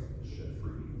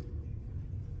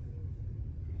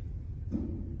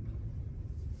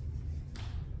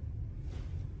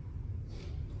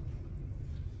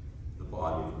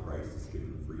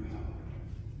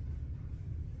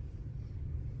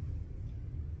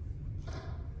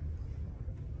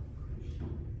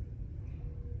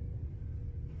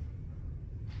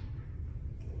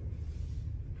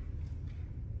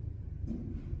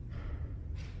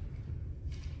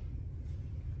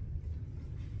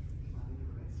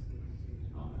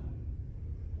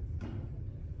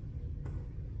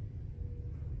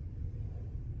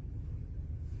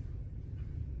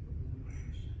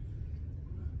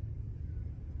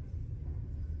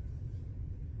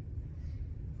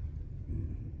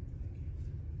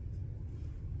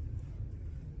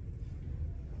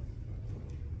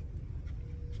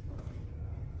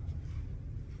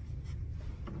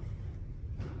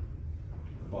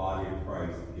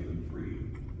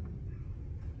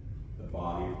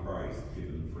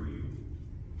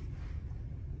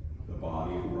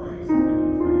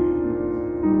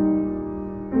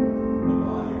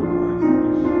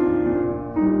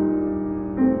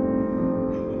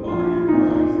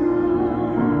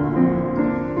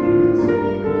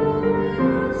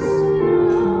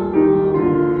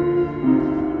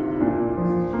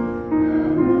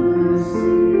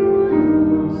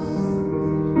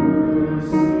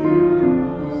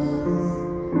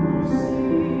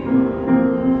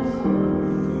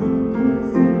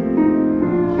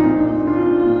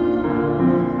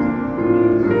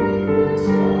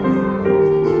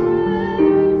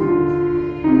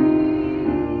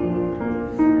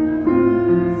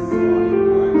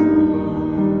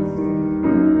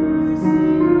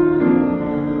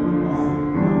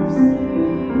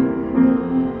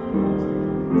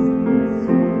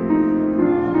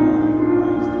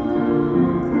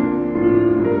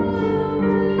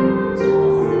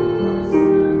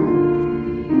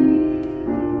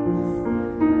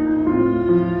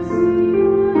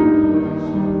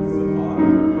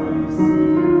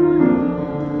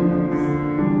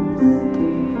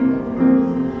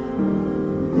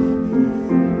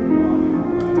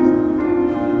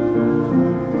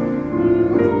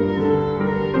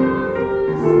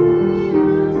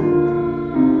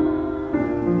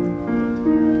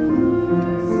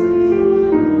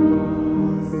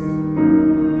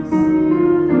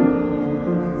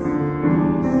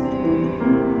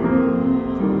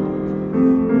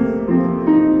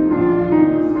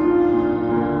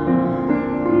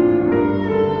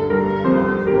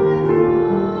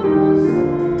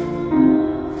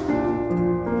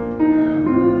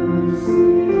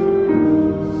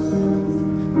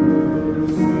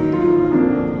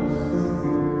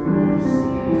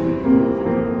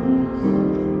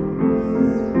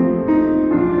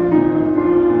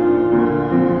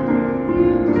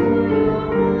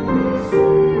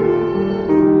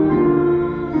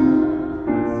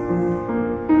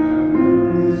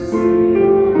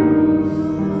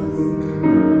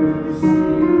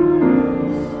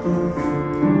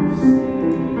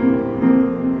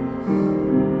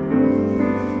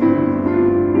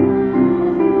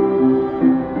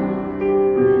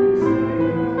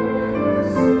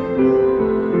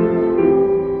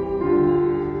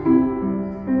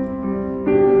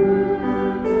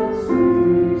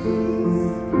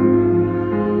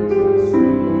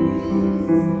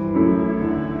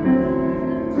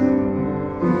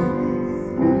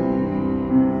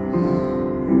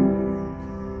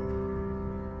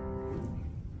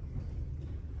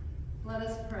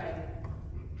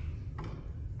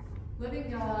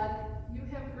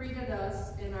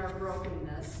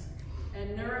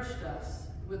nourished us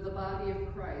with the body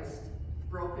of Christ,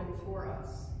 broken for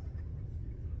us.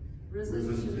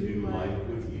 Risen to new life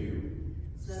with you,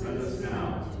 send us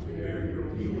now to bear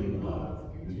your healing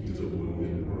love into the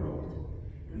wounded world.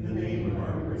 In the name of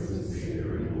our risen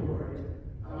Savior and Lord.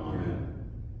 Amen.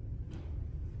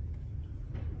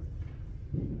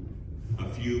 A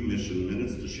few mission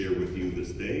minutes to share with you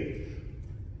this day.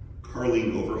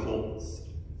 Carlene Overholt's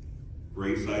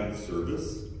graveside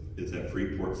service is at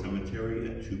Freeport Cemetery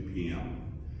at 2 p.m.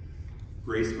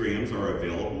 Grace grams are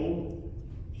available.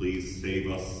 Please save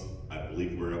us. I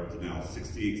believe we're up to now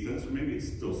 68 cents, or maybe it's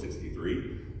still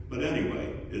 63. But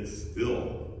anyway, it's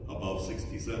still above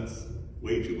 60 cents.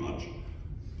 Way too much.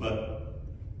 But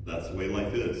that's the way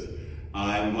life is.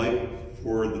 I invite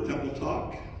for the Temple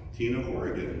Talk, Tina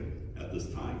Horrigan at this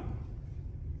time.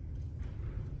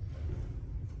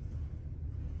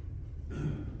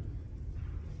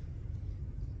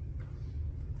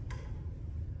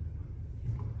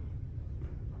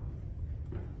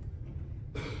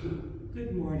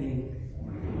 Good morning.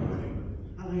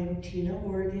 I'm Tina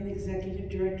Horrigan, Executive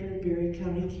Director of Berry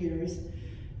County Cares,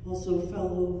 also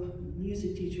fellow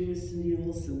music teacher with Cindy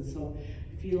Olson, so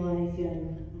I feel like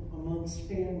I'm amongst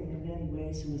family in many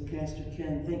ways, and with Pastor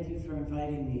Ken, thank you for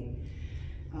inviting me.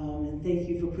 And thank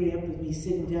you for putting up with me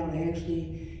sitting down. I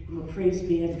actually am a praise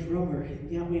band drummer,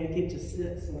 and that way I get to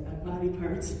sit, so my body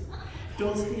parts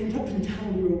don't stand up and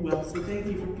down real well, so thank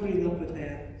you for putting up with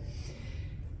that.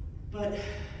 But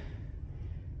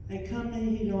I come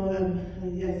and,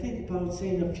 I think about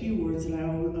saying a few words, and I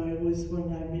always, when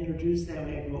I'm introduced that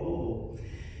way, I go, oh,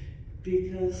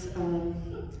 because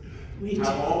we have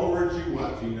all the words you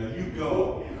want, Tina. You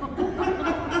go.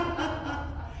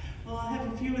 Well, I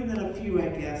have a few and then a few, I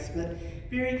guess. But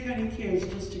Berry County Cares,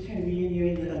 just to kind of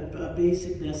reiterate a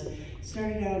basicness,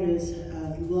 started out as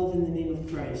Love in the Name of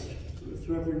Christ with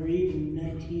Reverend Reed in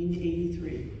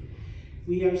 1983.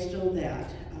 We are still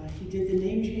that. He did the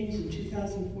name change in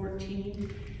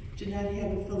 2014, did not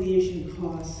have affiliation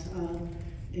costs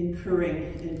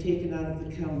incurring and taken out of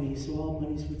the county, so all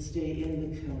monies would stay in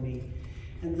the county,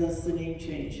 and thus the name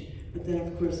change. But then,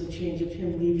 of course, the change of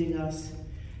him leaving us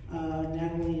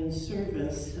not only in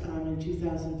service in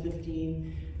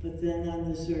 2015, but then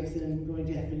on this earth and going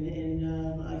to heaven in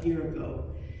a year ago.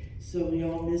 So we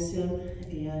all miss him,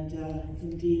 and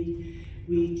indeed,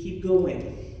 we keep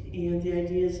going. And the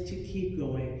idea is to keep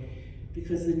going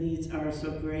because the needs are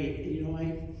so great.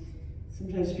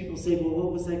 Sometimes people say, well,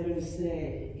 what was I going to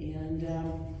say? And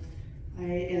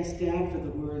I asked God for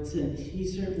the words, and he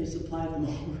certainly supplied them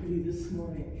already this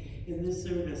morning in this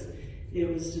service.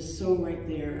 It was just so right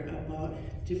there about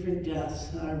different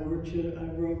deaths. I wrote to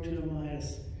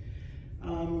Amias,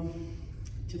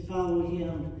 to follow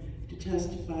him, to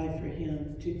testify for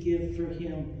him, to give for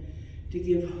him, to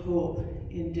give hope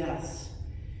in deaths.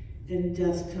 And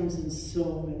death comes in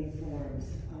so many forms.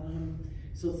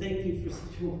 So thank you for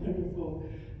such a wonderful,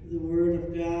 the Word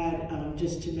of God,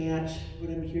 just to match what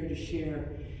I'm here to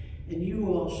share. And you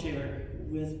all share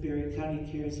with Berry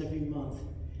County Cares every month.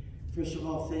 First of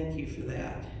all, thank you for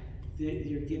that.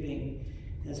 Your giving,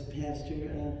 as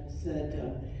Pastor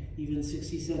said, even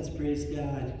 60 cents, praise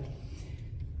God.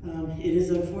 It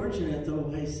is unfortunate,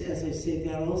 though, as I say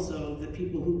that also, that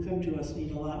people who come to us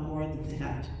need a lot more than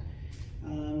that.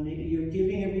 Your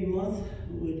giving every month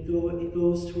it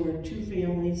goes toward 2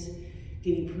 families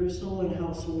getting personal and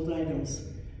household items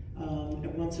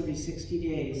once every 60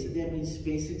 days. That means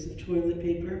basics of toilet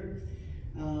paper.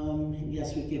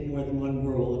 Yes, we get more than 1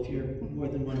 roll if you're more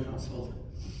than 1 household.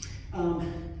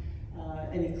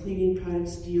 Any cleaning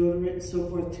products, deodorant, and so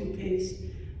forth, toothpaste.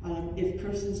 If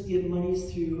persons get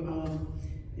monies through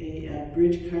a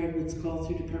bridge card, what's called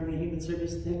through Department of Human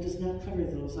Service, that does not cover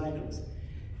those items.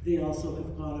 They also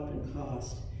have gone up in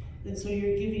cost. And so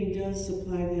your giving does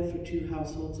supply that for 2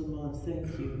 households a month.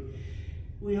 Thank you.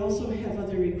 We also have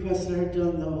other requests that are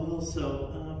done, though,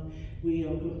 also. We,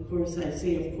 of course, I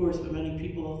say of course, but many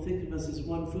people think of us as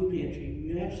 1 food pantry.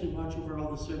 We actually watch over all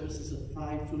the services of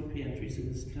 5 food pantries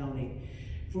in this county.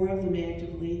 4 of them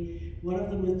actively, 1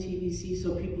 of them with TVC,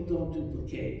 so people don't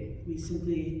duplicate. We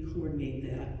simply coordinate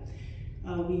that.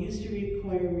 We used to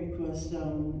request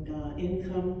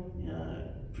income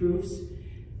proofs.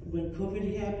 When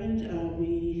COVID happened,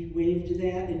 we waived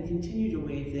that and continue to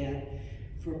waive that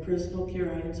for personal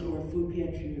care items or food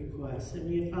pantry requests, and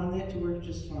we have found that to work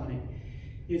just fine.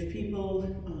 If people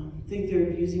think they're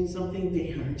abusing something,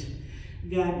 they aren't.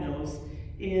 God knows.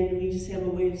 And we just have a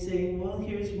way of saying, well,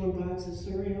 here's 1 box of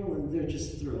cereal, and they're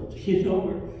just thrilled,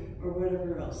 or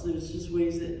whatever else. There's just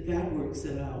ways that God works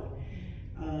it out.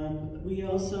 We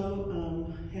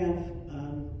also have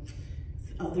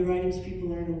Other items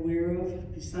people aren't aware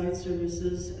of besides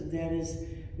services, and that is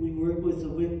we work with the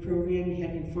WIC program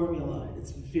having formula.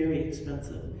 It's very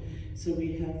expensive. So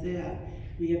we have that.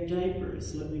 We have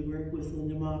diapers that we work with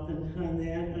Linda Maupin on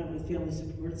that, with Family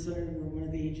Support Center. We're one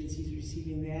of the agencies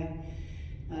receiving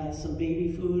that. Some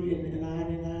baby food and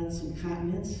on. Some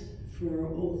continence for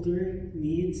older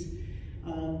needs.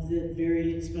 That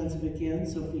very expensive again,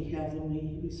 so if we have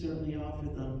them, we certainly offer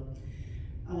them.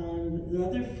 The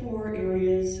other 4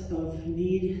 areas of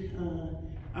need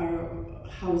are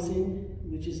housing,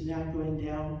 which is not going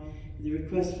down. The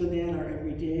requests for that are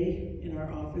every day in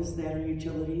our office. That are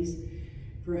utilities.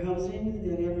 For housing,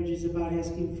 that averages about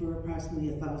asking for approximately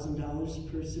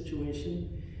 $1,000 per situation.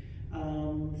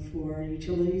 For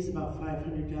utilities, about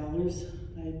 $500.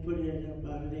 I put it at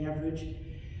about an average.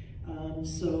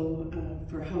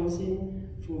 For housing,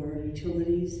 for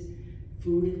utilities,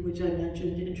 food, which I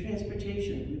mentioned, and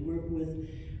transportation. We work with,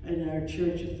 in our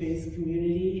Church of Faith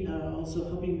community, also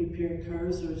helping repair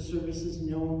cars or services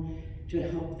known to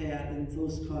help that, and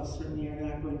those costs certainly are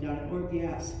not going down, or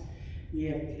gas. We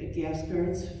have gas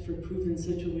cards for proven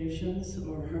situations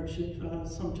or hardship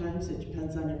sometimes. It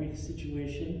depends on every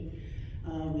situation.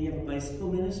 We have a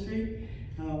bicycle ministry.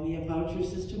 We have voucher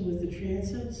system with the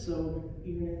transit, so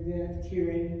even in that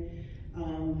caring,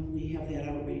 we have that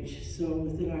outreach. So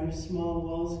within our small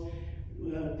walls,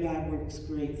 God works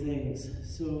great things.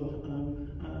 So,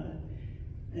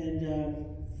 the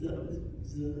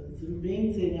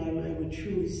main thing I would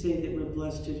truly say that we're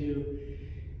blessed to do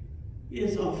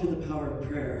is offer the power of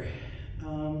prayer.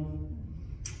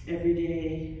 Every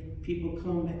day, people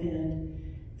come and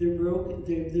they're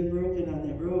broken on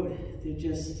that road. They're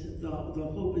just, the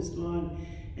hope is gone.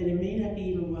 And it may not be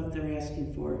even what they're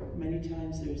asking for. Many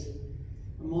times there's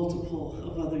a multiple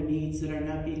of other needs that are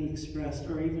not being expressed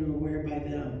or even aware by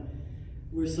them.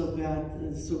 We're so glad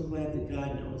that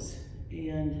God knows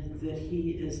and that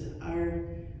He is our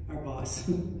boss.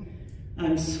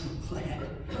 I'm so glad.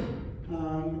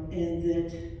 And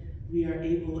that we are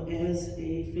able as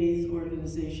a faith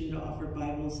organization to offer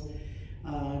Bibles,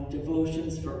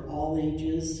 devotions for all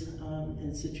ages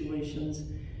and situations,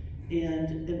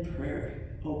 and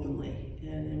prayer openly,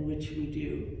 and in which we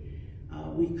do.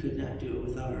 We could not do it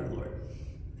without our Lord.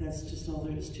 That's just all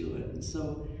there is to it. And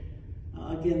so,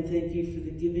 again, thank you for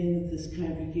the giving that this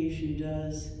congregation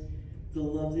does, the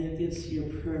love that it gives, your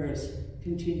prayers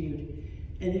continued.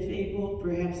 And if able,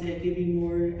 perhaps at giving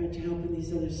more to help in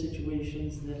these other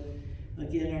situations that,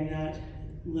 again, are not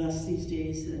less these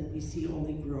days, and we see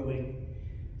only growing.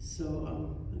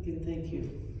 So, again, thank you.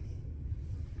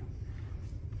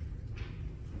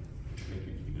 Thank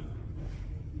you, Tina.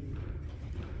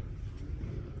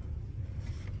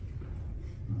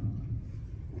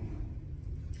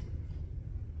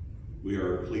 We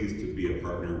are pleased to be a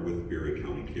partner with Berry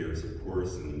County Cares, of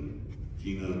course, and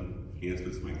Tina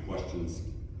answers my questions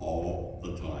all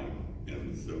the time, and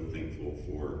I'm so thankful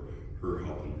for her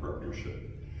help and partnership.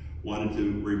 Wanted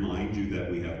to remind you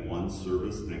that we have one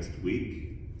service next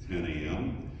week, 10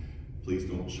 a.m. Please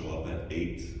don't show up at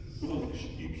 8. Well,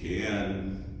 you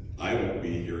can. I won't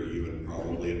be here even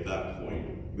probably at that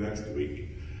point next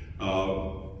week.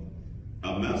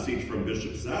 A message from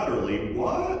Bishop Satterley.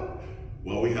 What?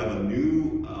 Well, we have a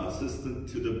new assistant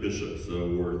to the bishop,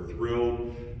 so we're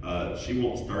thrilled. She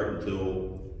won't start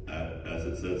until, as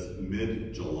it says,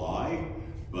 mid-July,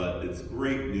 but it's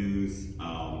great news.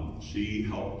 She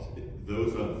helped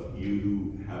those of you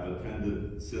who have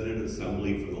attended Synod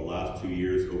Assembly for the last 2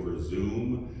 years over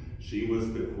Zoom. She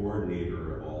was the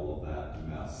coordinator of all of that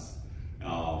mess.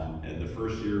 And the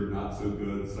first year, not so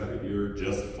good. Second year,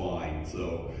 just fine.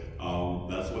 So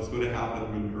that's what's going to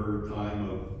happen in her time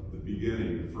of the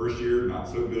beginning. The first year, not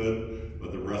so good,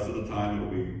 but the rest of the time,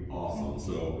 it'll be awesome.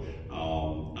 So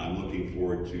I'm looking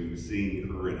forward to seeing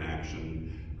her in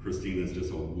action. Christine is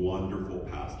just a wonderful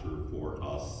pastor for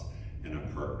us and a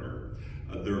partner.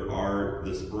 There are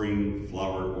the spring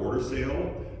flower order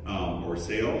sale,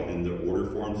 and the order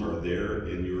forms are there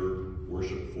in your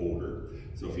worship folder.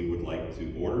 So if you would like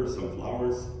to order some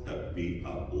flowers, that would be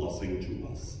a blessing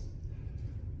to us.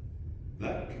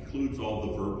 That concludes all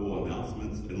the verbal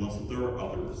announcements, unless there are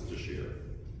others to share.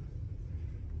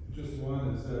 Just one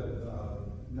is that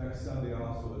next Sunday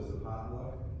also is the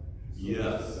potluck. So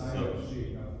yes. Sign-up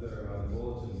sheet up there on the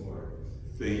bulletin board.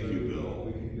 Thank you, Bill.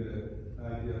 We can get an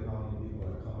idea of how many people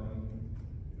are coming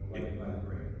and what you might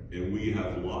bring. And we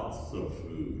have lots of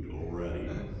food already.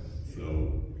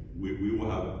 So we will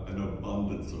have an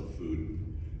abundance of food.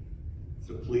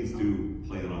 So please do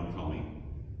plan on coming.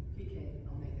 PK,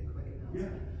 I'll make a quick announcement.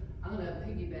 Yeah. I'm going to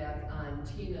piggyback on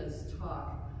Tina's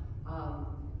talk.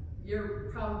 You're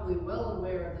probably well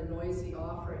aware of the noisy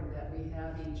offering that we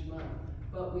have each month,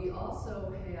 but we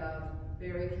also have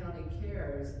Berry County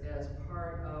Cares as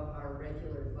part of our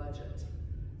regular budget.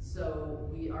 So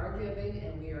we are giving,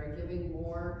 and we are giving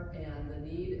more, and the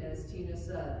need, as Tina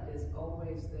said, is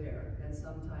always there, and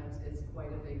sometimes it's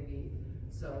quite a big need.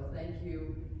 So thank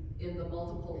you in the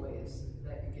multiple ways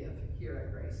that you give here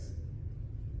at Grace.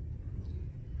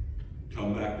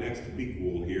 Come back next week,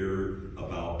 we'll hear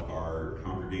about our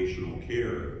congregational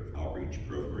care outreach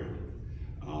program.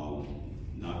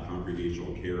 Not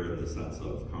congregational care in the sense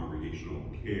of congregational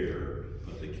care,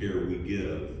 but the care we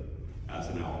give as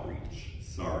an outreach.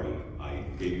 Sorry, I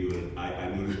gave you I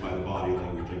noticed by the body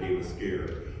language I gave a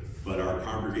scare, but our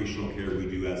congregational care we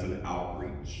do as an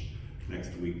outreach.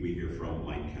 Next week we hear from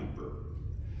Mike Kemper.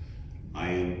 I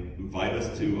invite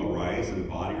us to arise in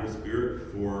body or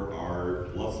spirit for our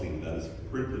blessing that is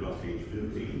printed on page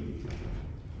 15.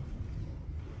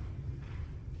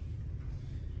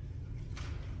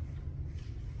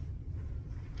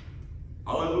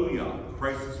 Hallelujah,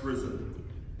 Christ is risen.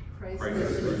 Christ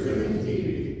is risen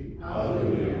indeed.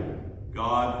 Hallelujah.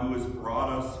 God, who has brought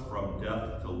us from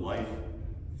death to life,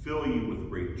 fill you with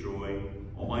great joy.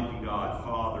 Almighty God,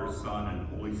 Father, Son, and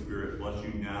Holy Spirit, bless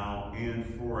you now and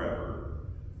forever.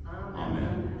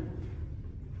 Amen.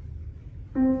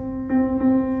 Amen.